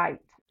website,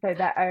 so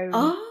their own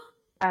Oh,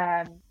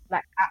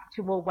 like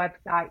actual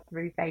website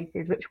through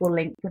Faces, which will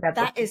link to their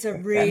that booking is a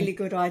system. really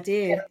good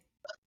idea.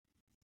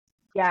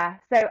 Yeah,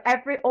 so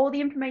all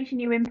the information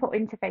you input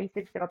into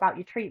Faces, so about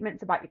your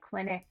treatments, about your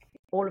clinic,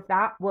 all of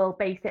that will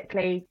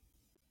basically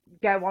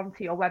go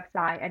onto your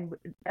website, and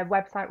a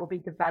website will be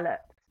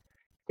developed.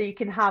 So you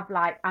can have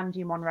like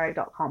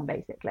angiemonroe.com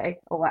basically,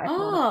 or whatever you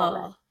want to call it.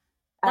 Oh,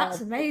 that's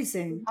We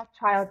amazing. have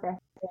trialed this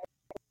with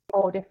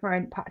 4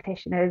 different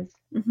practitioners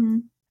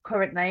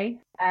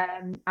currently,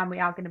 and we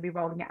are going to be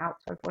rolling it out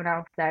to everyone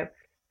else. So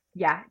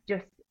yeah,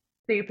 just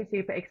super,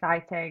 super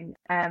exciting.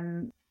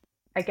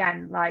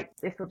 Again, like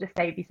this will just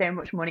save you so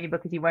much money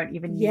because you won't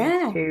even need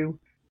Yeah. to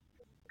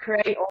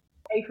create or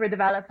pay for a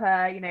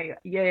developer. You know,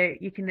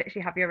 you can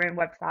literally have your own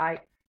website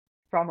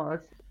from us.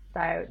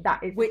 So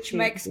that is Which super,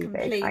 makes super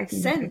complete exciting.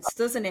 sense,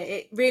 doesn't it?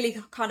 It really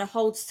kind of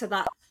holds to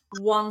that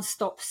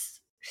one-stop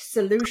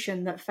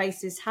solution that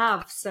Faces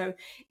have. So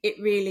it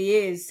really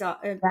is.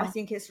 I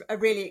think it's a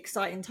really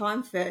exciting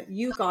time for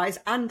you guys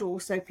and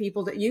also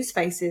people that use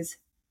Faces.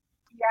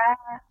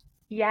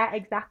 Yeah,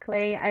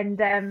 exactly.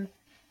 And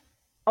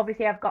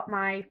obviously I've got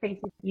my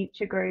Faces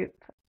Future group,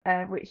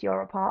 which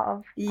you're a part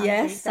of, Angie.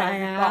 Yes, I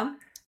So am.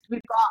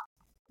 we've got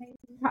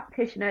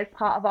practitioners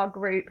part of our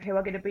group who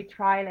are going to be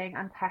trialing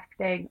and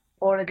testing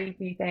all of these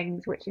new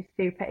things, which is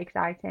super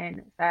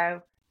exciting.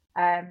 So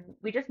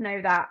we just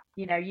know that,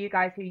 you know, you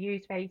guys who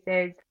use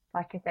Faces,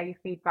 like I say, your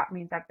feedback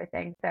means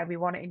everything. So we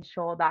want to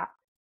ensure that,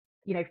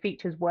 you know,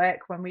 features work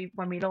when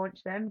we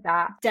launch them,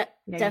 that, you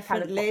know, you tell us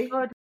what's Definitely.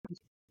 good.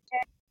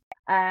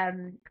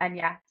 And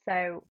yeah,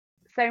 so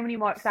many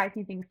more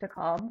exciting things to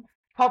come.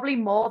 Probably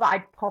more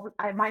that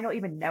I might not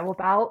even know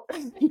about.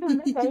 You know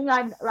what I'm saying?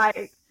 I'm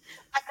like,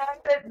 I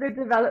know that the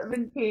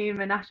development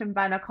team and Ash and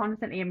Ben are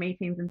constantly in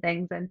meetings and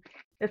things, and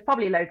there's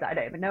probably loads that I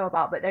don't even know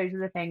about, but those are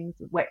the things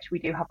which we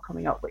do have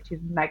coming up, which is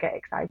mega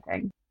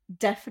exciting.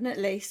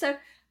 Definitely. So,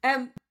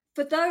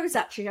 for those,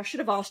 actually, I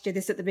should have asked you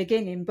this at the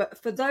beginning, but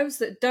for those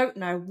that don't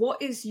know,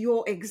 what is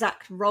your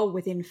exact role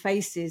within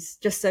Faces,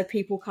 just so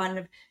people kind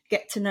of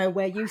get to know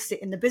where you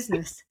sit in the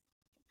business?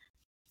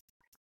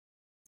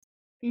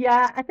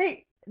 Yeah, I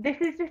think this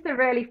is just a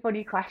really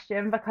funny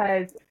question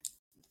because You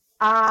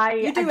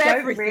I do don't really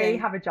everything.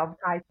 have a job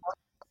title.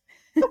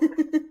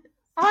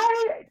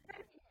 I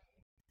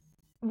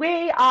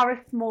We are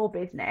a small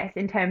business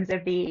in terms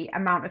of the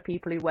amount of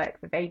people who work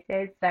for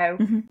Faces. So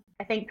Mhm.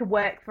 I think to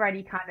work for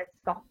any kind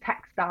of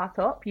tech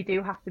startup, you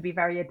do have to be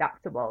very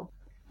adaptable.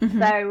 Mhm.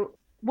 So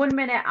one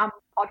minute I'm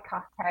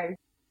podcast host,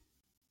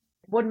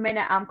 one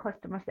minute I'm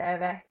customer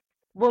service,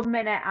 one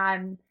minute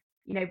I'm,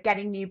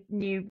 getting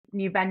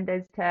new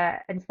vendors to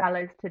and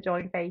sellers to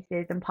join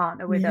Faces and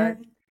partner with Yeah.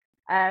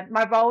 us.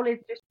 My role is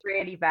just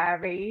really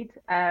varied.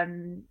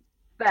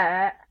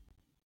 But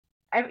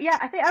yeah,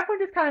 I think everyone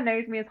just kind of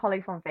knows me as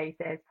Holly from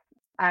Faces.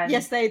 And,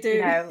 Yes, they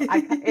do.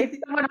 if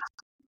someone,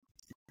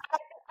 I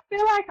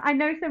feel like I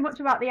know so much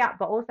about the app,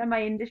 but also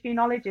my industry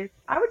knowledge is,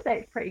 I would say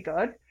it's pretty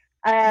good.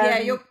 Yeah,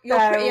 you're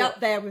pretty So up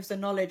there with the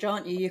knowledge,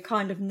 aren't you? You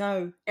kind of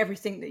know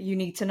everything that you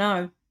need to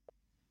know.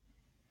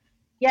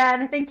 yeah,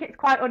 and I think it's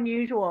quite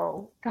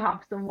unusual to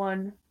have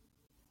someone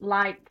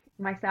like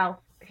myself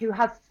who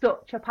has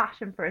such a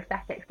passion for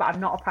aesthetics, but I'm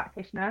not a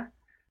practitioner.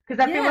 Because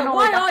Yeah, everyone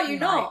why always are asks you me,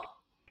 not?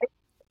 like,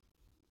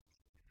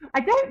 I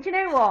don't, do you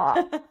know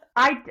what?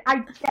 I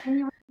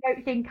genuinely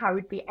don't think I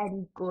would be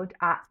any good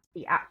at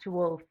the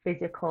actual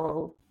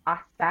physical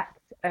aspect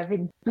of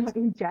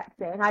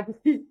injecting.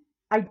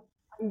 I,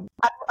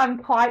 I'm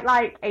quite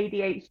like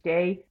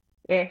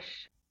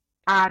ADHD-ish,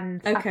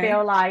 and I Okay.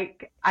 feel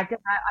like I don't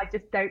know, I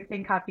just don't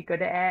think I'd be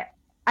good at it.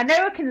 I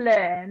know I can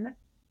learn,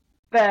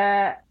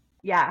 but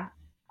yeah,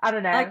 I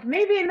don't know. I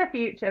Maybe in the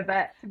future,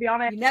 but to be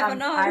honest, You never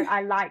know.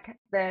 I like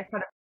the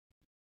kind of,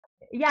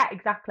 yeah,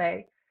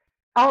 exactly.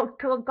 Oh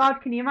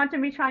God, can you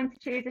imagine me trying to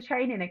choose a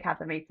training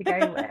academy to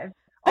go with?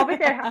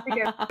 Obviously, I have to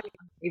go.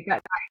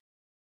 But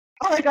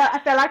oh my God, I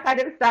feel like I'd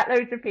upset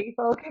loads of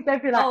people because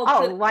they'd be like, Oh,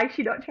 "Oh, why is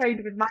she not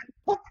trained with my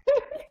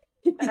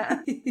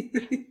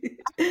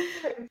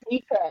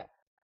secret?"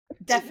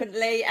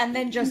 definitely. And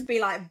then just be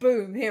like,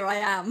 boom, here I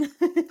am.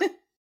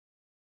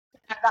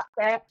 That's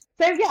it.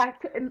 So yeah,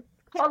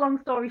 cut a long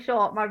story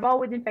short, my role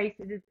within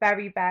Faces is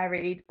very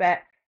varied, but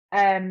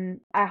I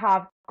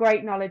have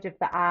great knowledge of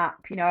the app.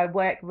 I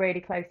work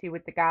really closely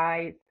with the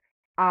guys,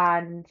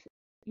 and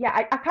yeah,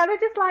 I kind of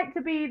just like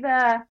to be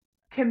the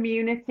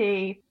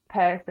community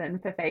person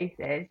for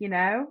Faces.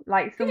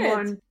 Like Good.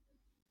 someone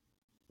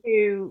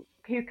who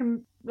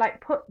can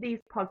like put these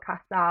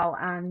podcasts out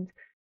and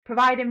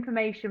provide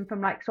information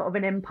from like sort of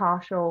an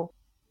impartial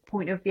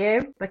point of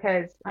view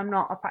because I'm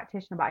not a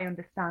practitioner, but I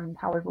understand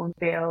how everyone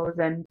feels,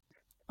 and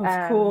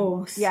Of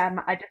course. yeah,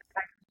 I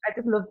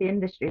just love the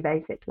industry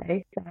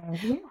basically. So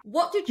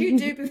What did you yeah.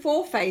 do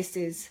before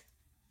Faces?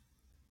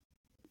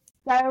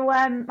 So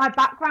my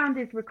background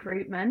is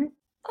recruitment,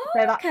 so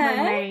Oh, that's my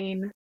okay.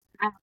 main.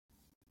 Uh,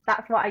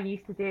 that's what I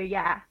used to do,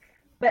 yeah.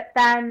 But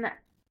then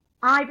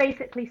I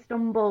basically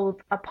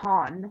stumbled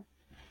upon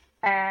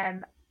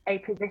a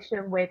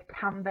position with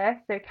Canvas.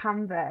 So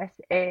Canvas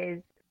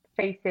is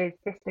Face's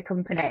sister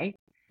company.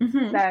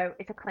 Hmm. So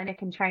it's a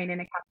clinic and training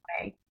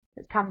academy.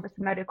 It's Canvas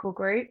Medical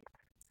Group,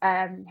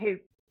 who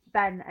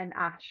Ben and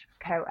Ash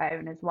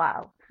co-own as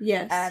well.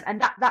 Yes.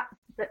 And that's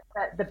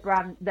the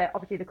brand,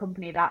 obviously the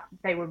company that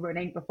they were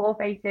running before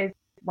Faces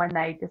when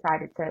they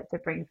decided to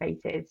bring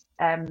Faces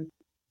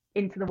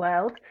into the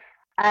world.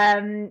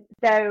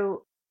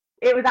 So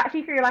it was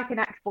actually through like an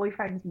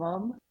ex-boyfriend's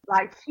mum.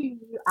 Like she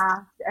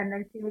asked, and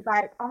then she was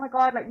like, "Oh my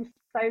God, like you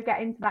so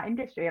get into that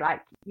industry.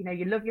 Like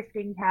you love your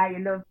skincare,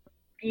 you love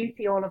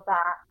beauty, all of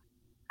that."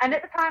 And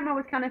at the time, I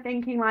was kind of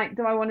thinking like,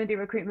 "Do I want to do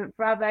recruitment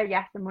forever?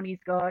 Yes, the money's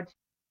good.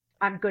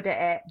 I'm good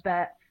at it,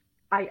 but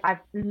I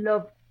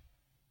love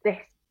this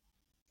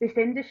this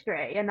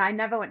industry, and I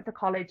never went to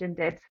college and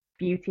did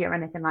beauty or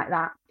anything like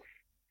that."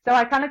 So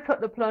I kind of took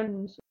the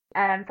plunge.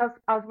 So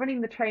I was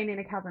running the training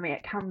academy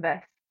at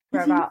Canvas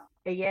for Hmm. about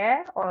a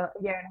year or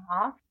a year and a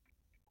half,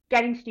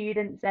 getting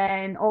students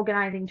in,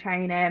 organizing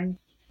training,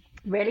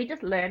 really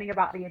just learning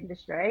about the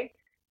industry.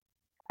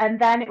 And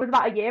then it was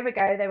about a year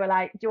ago, they were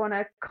like, "Do you want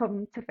to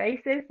come to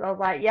Faces?" So I was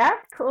like, "Yeah,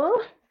 cool."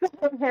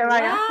 So here I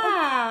am.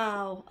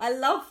 Wow. I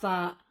love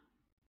that.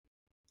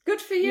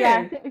 Good for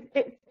Yes, you.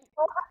 it's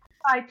all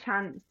by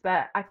chance,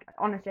 but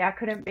honestly, I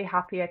couldn't be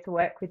happier to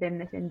work within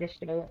this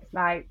industry. It's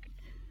like,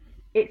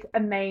 it's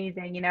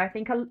amazing. I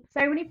think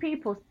so many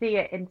people see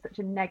it in such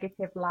a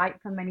negative light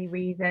for many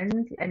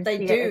reasons and They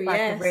see it do, as like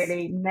a yes.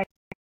 really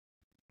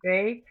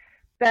negative.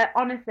 But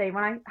honestly,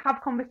 when I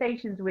have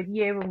conversations with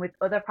you and with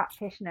other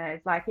practitioners,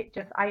 like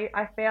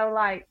I feel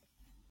like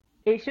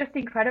it's just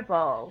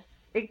incredible.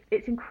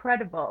 It's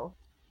incredible.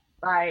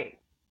 Like,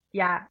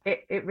 yeah,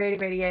 it really,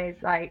 really is.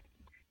 Like,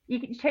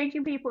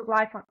 changing people's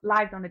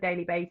lives on a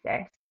daily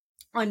basis.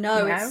 I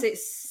know, you know?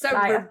 it's so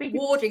Like, I think,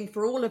 rewarding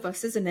for all of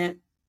us, isn't it?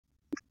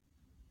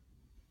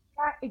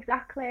 yeah,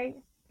 exactly.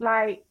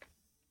 Like,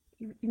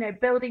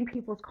 building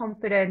people's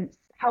confidence,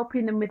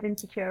 helping them with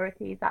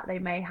insecurities that they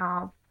may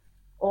have.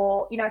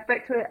 Or, I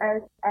spoke to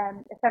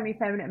a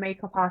semi-permanent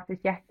makeup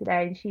artist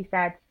yesterday, and she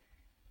said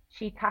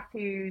she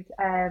tattoos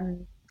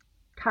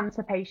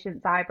cancer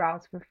patients'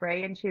 eyebrows for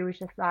free, and she was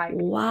just like,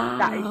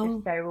 that is just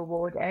Wow. so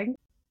rewarding.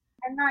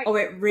 And Oh,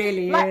 it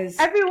really like is.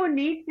 everyone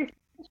needs this.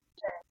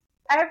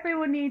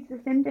 Everyone needs this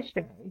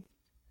industry.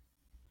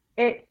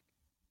 It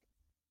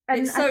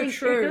And It's I so think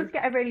it does true.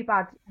 get a really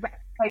bad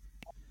reputation.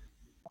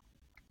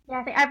 Yeah,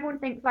 I think everyone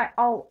thinks like,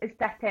 oh,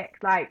 aesthetics.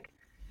 Like,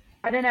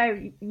 I don't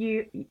know,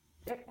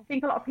 I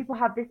think a lot of people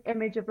have this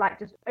image of like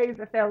just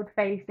overfilled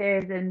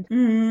faces and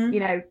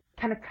Mm.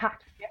 kind of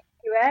tattooed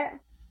to it.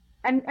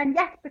 And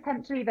yes,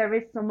 potentially there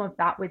is some of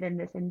that within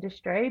this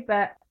industry,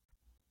 but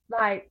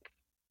like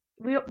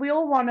we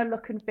all want to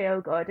look and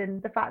feel good,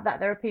 and the fact that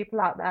there are people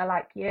out there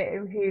like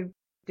you who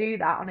do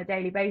that on a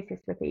daily basis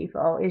for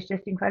people is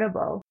just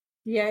incredible.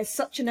 Yeah, it's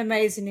such an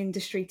amazing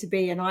industry to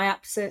be in. I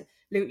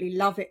absolutely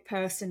love it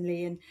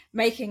personally, and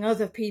making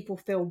other people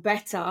feel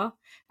better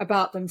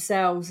about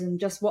themselves and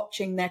just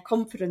watching their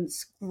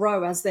confidence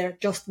grow as they're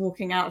just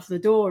walking out of the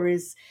door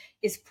is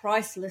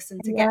priceless.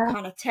 And to get Yeah.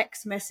 kind of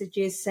text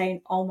messages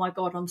saying, "Oh my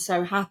God, I'm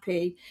so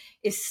happy,"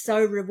 is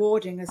so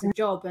rewarding as a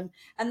job. And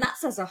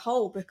that's as a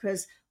whole,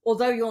 because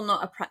although you're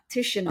not a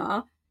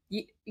practitioner,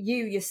 you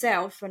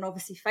yourself and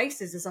obviously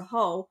Faces as a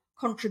whole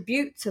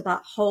contribute to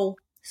that whole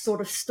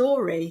sort of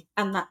story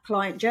and that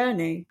client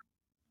journey.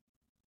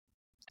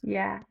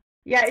 Yeah,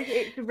 yeah,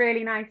 it's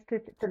really nice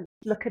to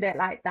look at it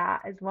like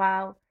that as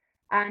well.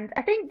 And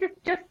I think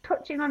just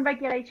touching on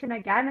regulation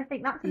again, I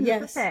think that's another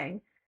Yes,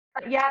 thing.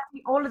 Yeah,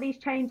 all of these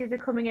changes are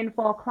coming in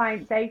for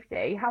client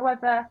safety.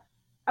 However,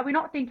 are we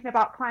not thinking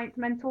about clients'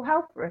 mental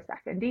health for a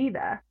second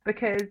either?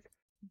 Because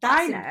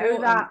I that's know that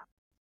important.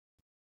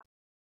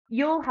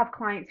 you'll have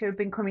clients who have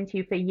been coming to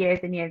you for years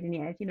and years and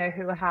years,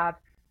 who have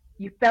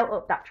you've built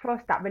up that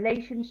trust, that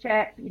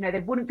relationship, they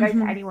wouldn't go to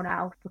Hmm. anyone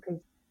else because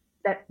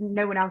that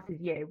no one else is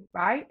you,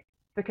 right?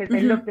 Because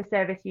they love Hmm. the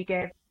service you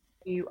give,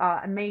 you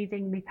are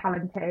amazingly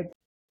talented.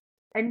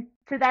 And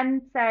to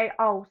then say,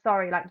 oh,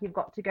 sorry, like you've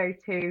got to go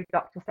to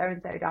Dr. So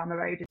and so down the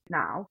road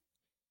now,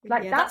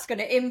 like Yeah, that's going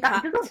to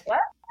that doesn't impact. work.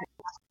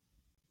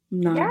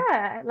 No,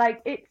 Yeah,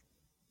 like it's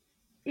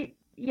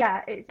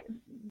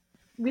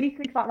we need to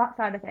think about that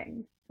side of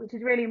things, which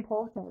is really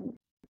important.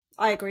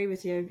 I agree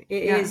with you.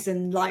 It Yeah. is,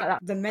 and like Like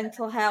the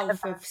mental that.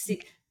 health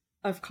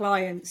of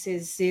clients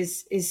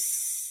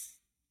is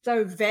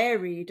so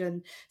varied,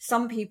 and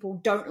some people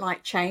don't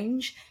like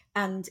change.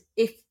 And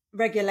if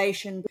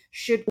regulation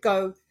should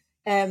go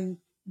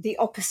the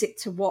opposite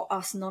to what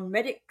us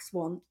non-medics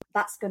want,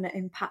 that's going to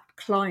impact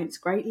clients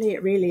greatly.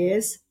 It really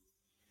is.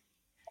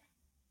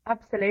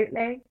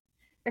 Absolutely.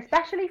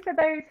 Especially for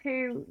those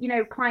who,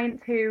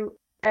 clients who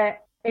are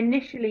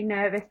initially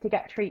nervous to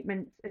get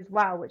treatments as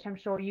well, which I'm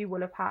sure you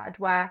will have had,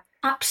 where,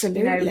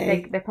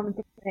 Absolutely. they're coming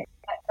to clinic,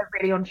 they're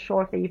really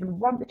unsure if they even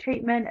want the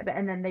treatment,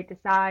 and then they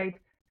decide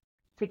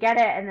to get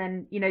it, and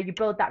then, you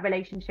build that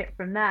relationship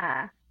from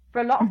there. For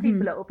a lot of Hmm.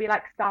 people, it will be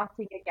like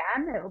starting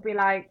again. It will be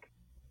like,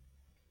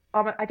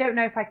 I don't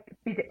know if I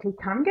physically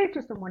can go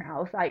to someone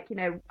else. Like,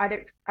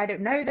 I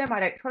don't know them. I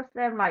don't trust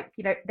them. Like,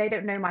 they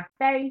don't know my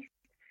face.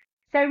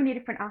 So many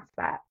different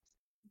aspects.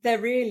 There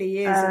really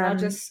is, and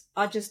Um,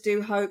 I just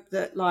do hope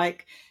that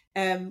like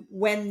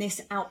when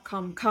this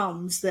outcome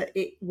comes, that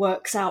it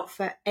works out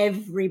for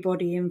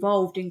everybody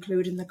involved,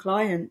 including the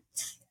client.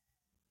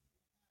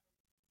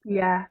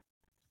 yeah,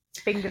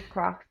 fingers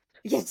crossed.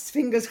 Yes,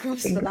 fingers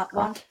crossed for Fingers that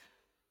one. crossed.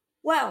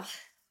 Well,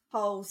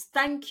 Holes,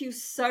 thank you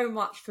so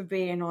much for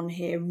being on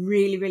here.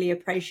 Really, really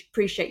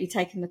appreciate you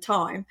taking the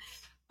time.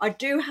 I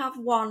do have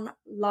one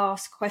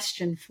last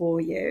question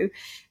for you,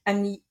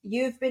 and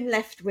you've been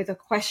left with a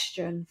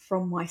question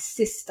from my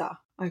sister,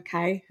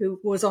 okay, who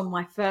was on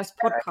my first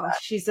podcast.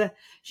 She's a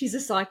Yeah.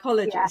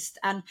 psychologist,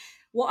 and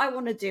what I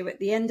want to do at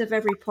the end of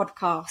every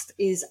podcast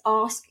is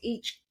ask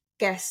each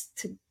guest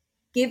to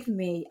give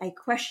me a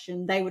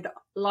question they would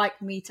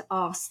like me to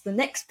ask the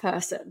next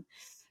person.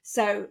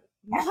 So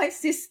my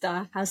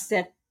sister has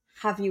said,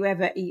 "Have you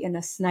ever eaten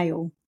a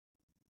snail?"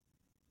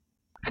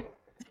 I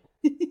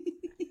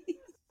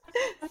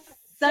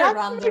So actually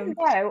random.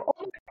 know.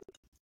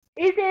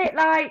 Is it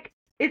like,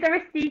 is there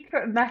a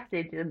secret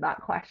message in that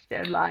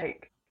question?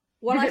 Like,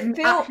 Well, does I it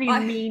feel actually I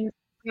mean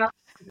I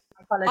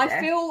psychologist?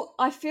 feel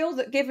I feel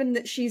that given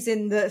that she's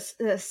in the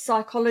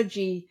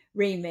psychology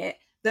remit,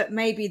 that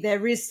maybe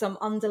there is some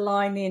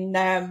underlining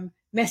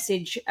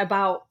message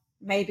about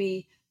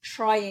maybe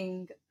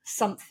trying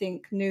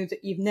something new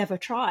that you've never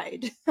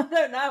tried. I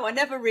don't know. I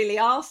never really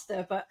asked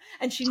her, but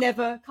and she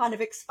never kind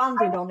of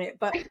expanded on it.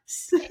 But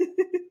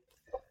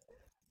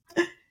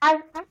I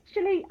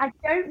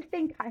don't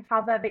think I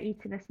have ever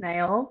eaten a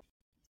snail.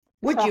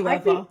 would So you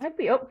I'd be, ever? I'd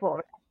be up for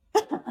it.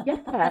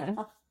 Yeah.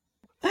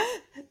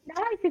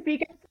 Nice if you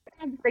get.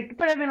 They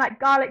put them in like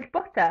garlic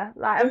butter.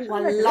 Like, I'm Oh, sure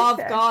I they're love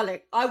delicious.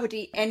 garlic. I would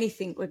eat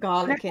anything with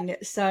garlic in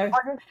it. So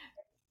Honest-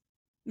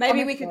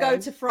 maybe we could go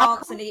Honestly, to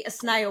France and eat a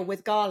snail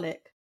with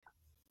garlic.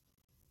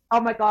 oh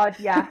my God,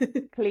 yes,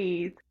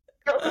 please.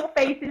 Little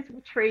Faces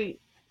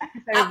Retreat,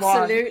 episode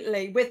 1.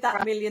 Absolutely, with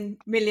that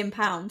million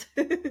pound.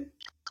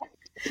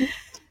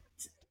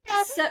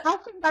 Yeah, So I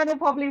think I will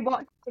probably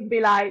watch it and be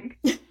like,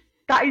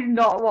 that is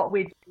not what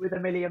we do with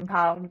 £1 million.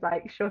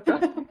 Like, shut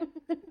up.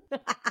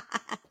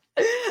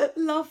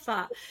 love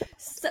that.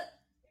 So,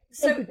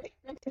 so,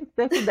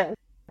 This.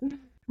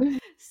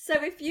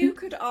 so if you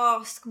could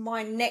ask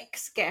my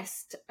next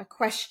guest a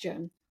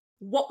question,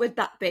 what would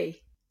that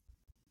be?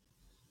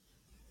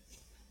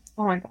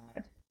 Oh my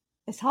God.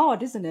 It's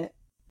hard, isn't it?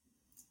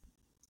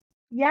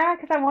 Yeah,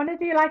 because I want to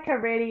do like a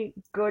really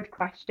good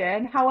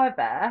question.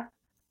 However,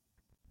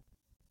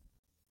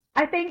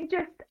 I think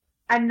just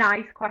a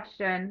nice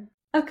question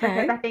because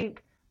I Okay.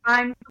 think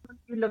I'm someone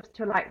who loves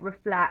to like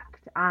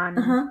reflect and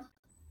Uh-huh.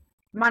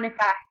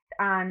 manifest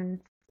and,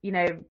 you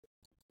know,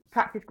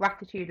 practice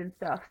gratitude and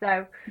stuff.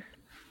 So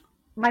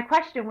my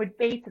question would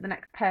be to the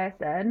next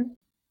person,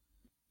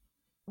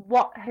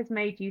 what has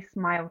made you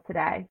smile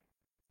today?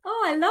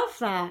 Oh, I love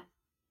that.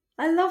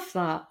 I love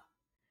that.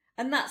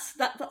 And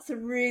that's a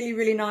really,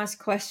 really nice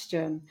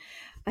question.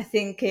 I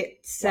think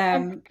it's Yeah.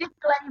 And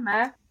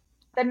disclaimer,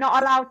 they're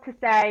not allowed to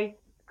say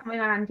coming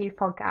on Angie's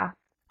podcast.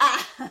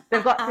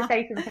 They've got to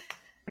say something.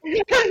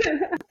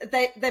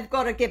 they've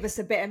got to give us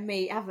a bit of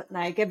meat, haven't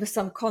they? Give us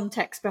some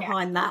context Yeah.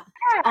 behind that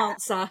Yeah.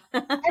 answer.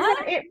 And then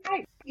it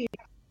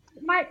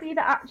might be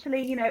that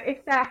actually, you know,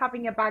 if they're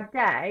having a bad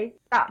day,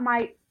 that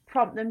might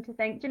prompt them to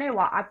think, do you know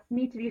what, I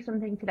need to do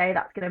something today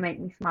that's going to make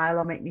me smile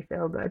or make me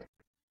feel good.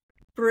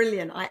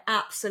 Brilliant. I Uh,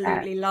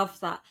 absolutely love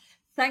that.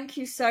 Thank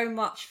you so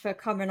much for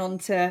coming on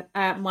to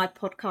my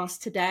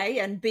podcast today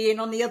and being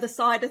on the other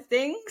side of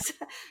things.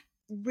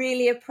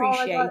 Really oh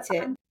my God,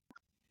 appreciate it.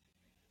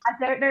 I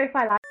don't know if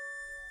I like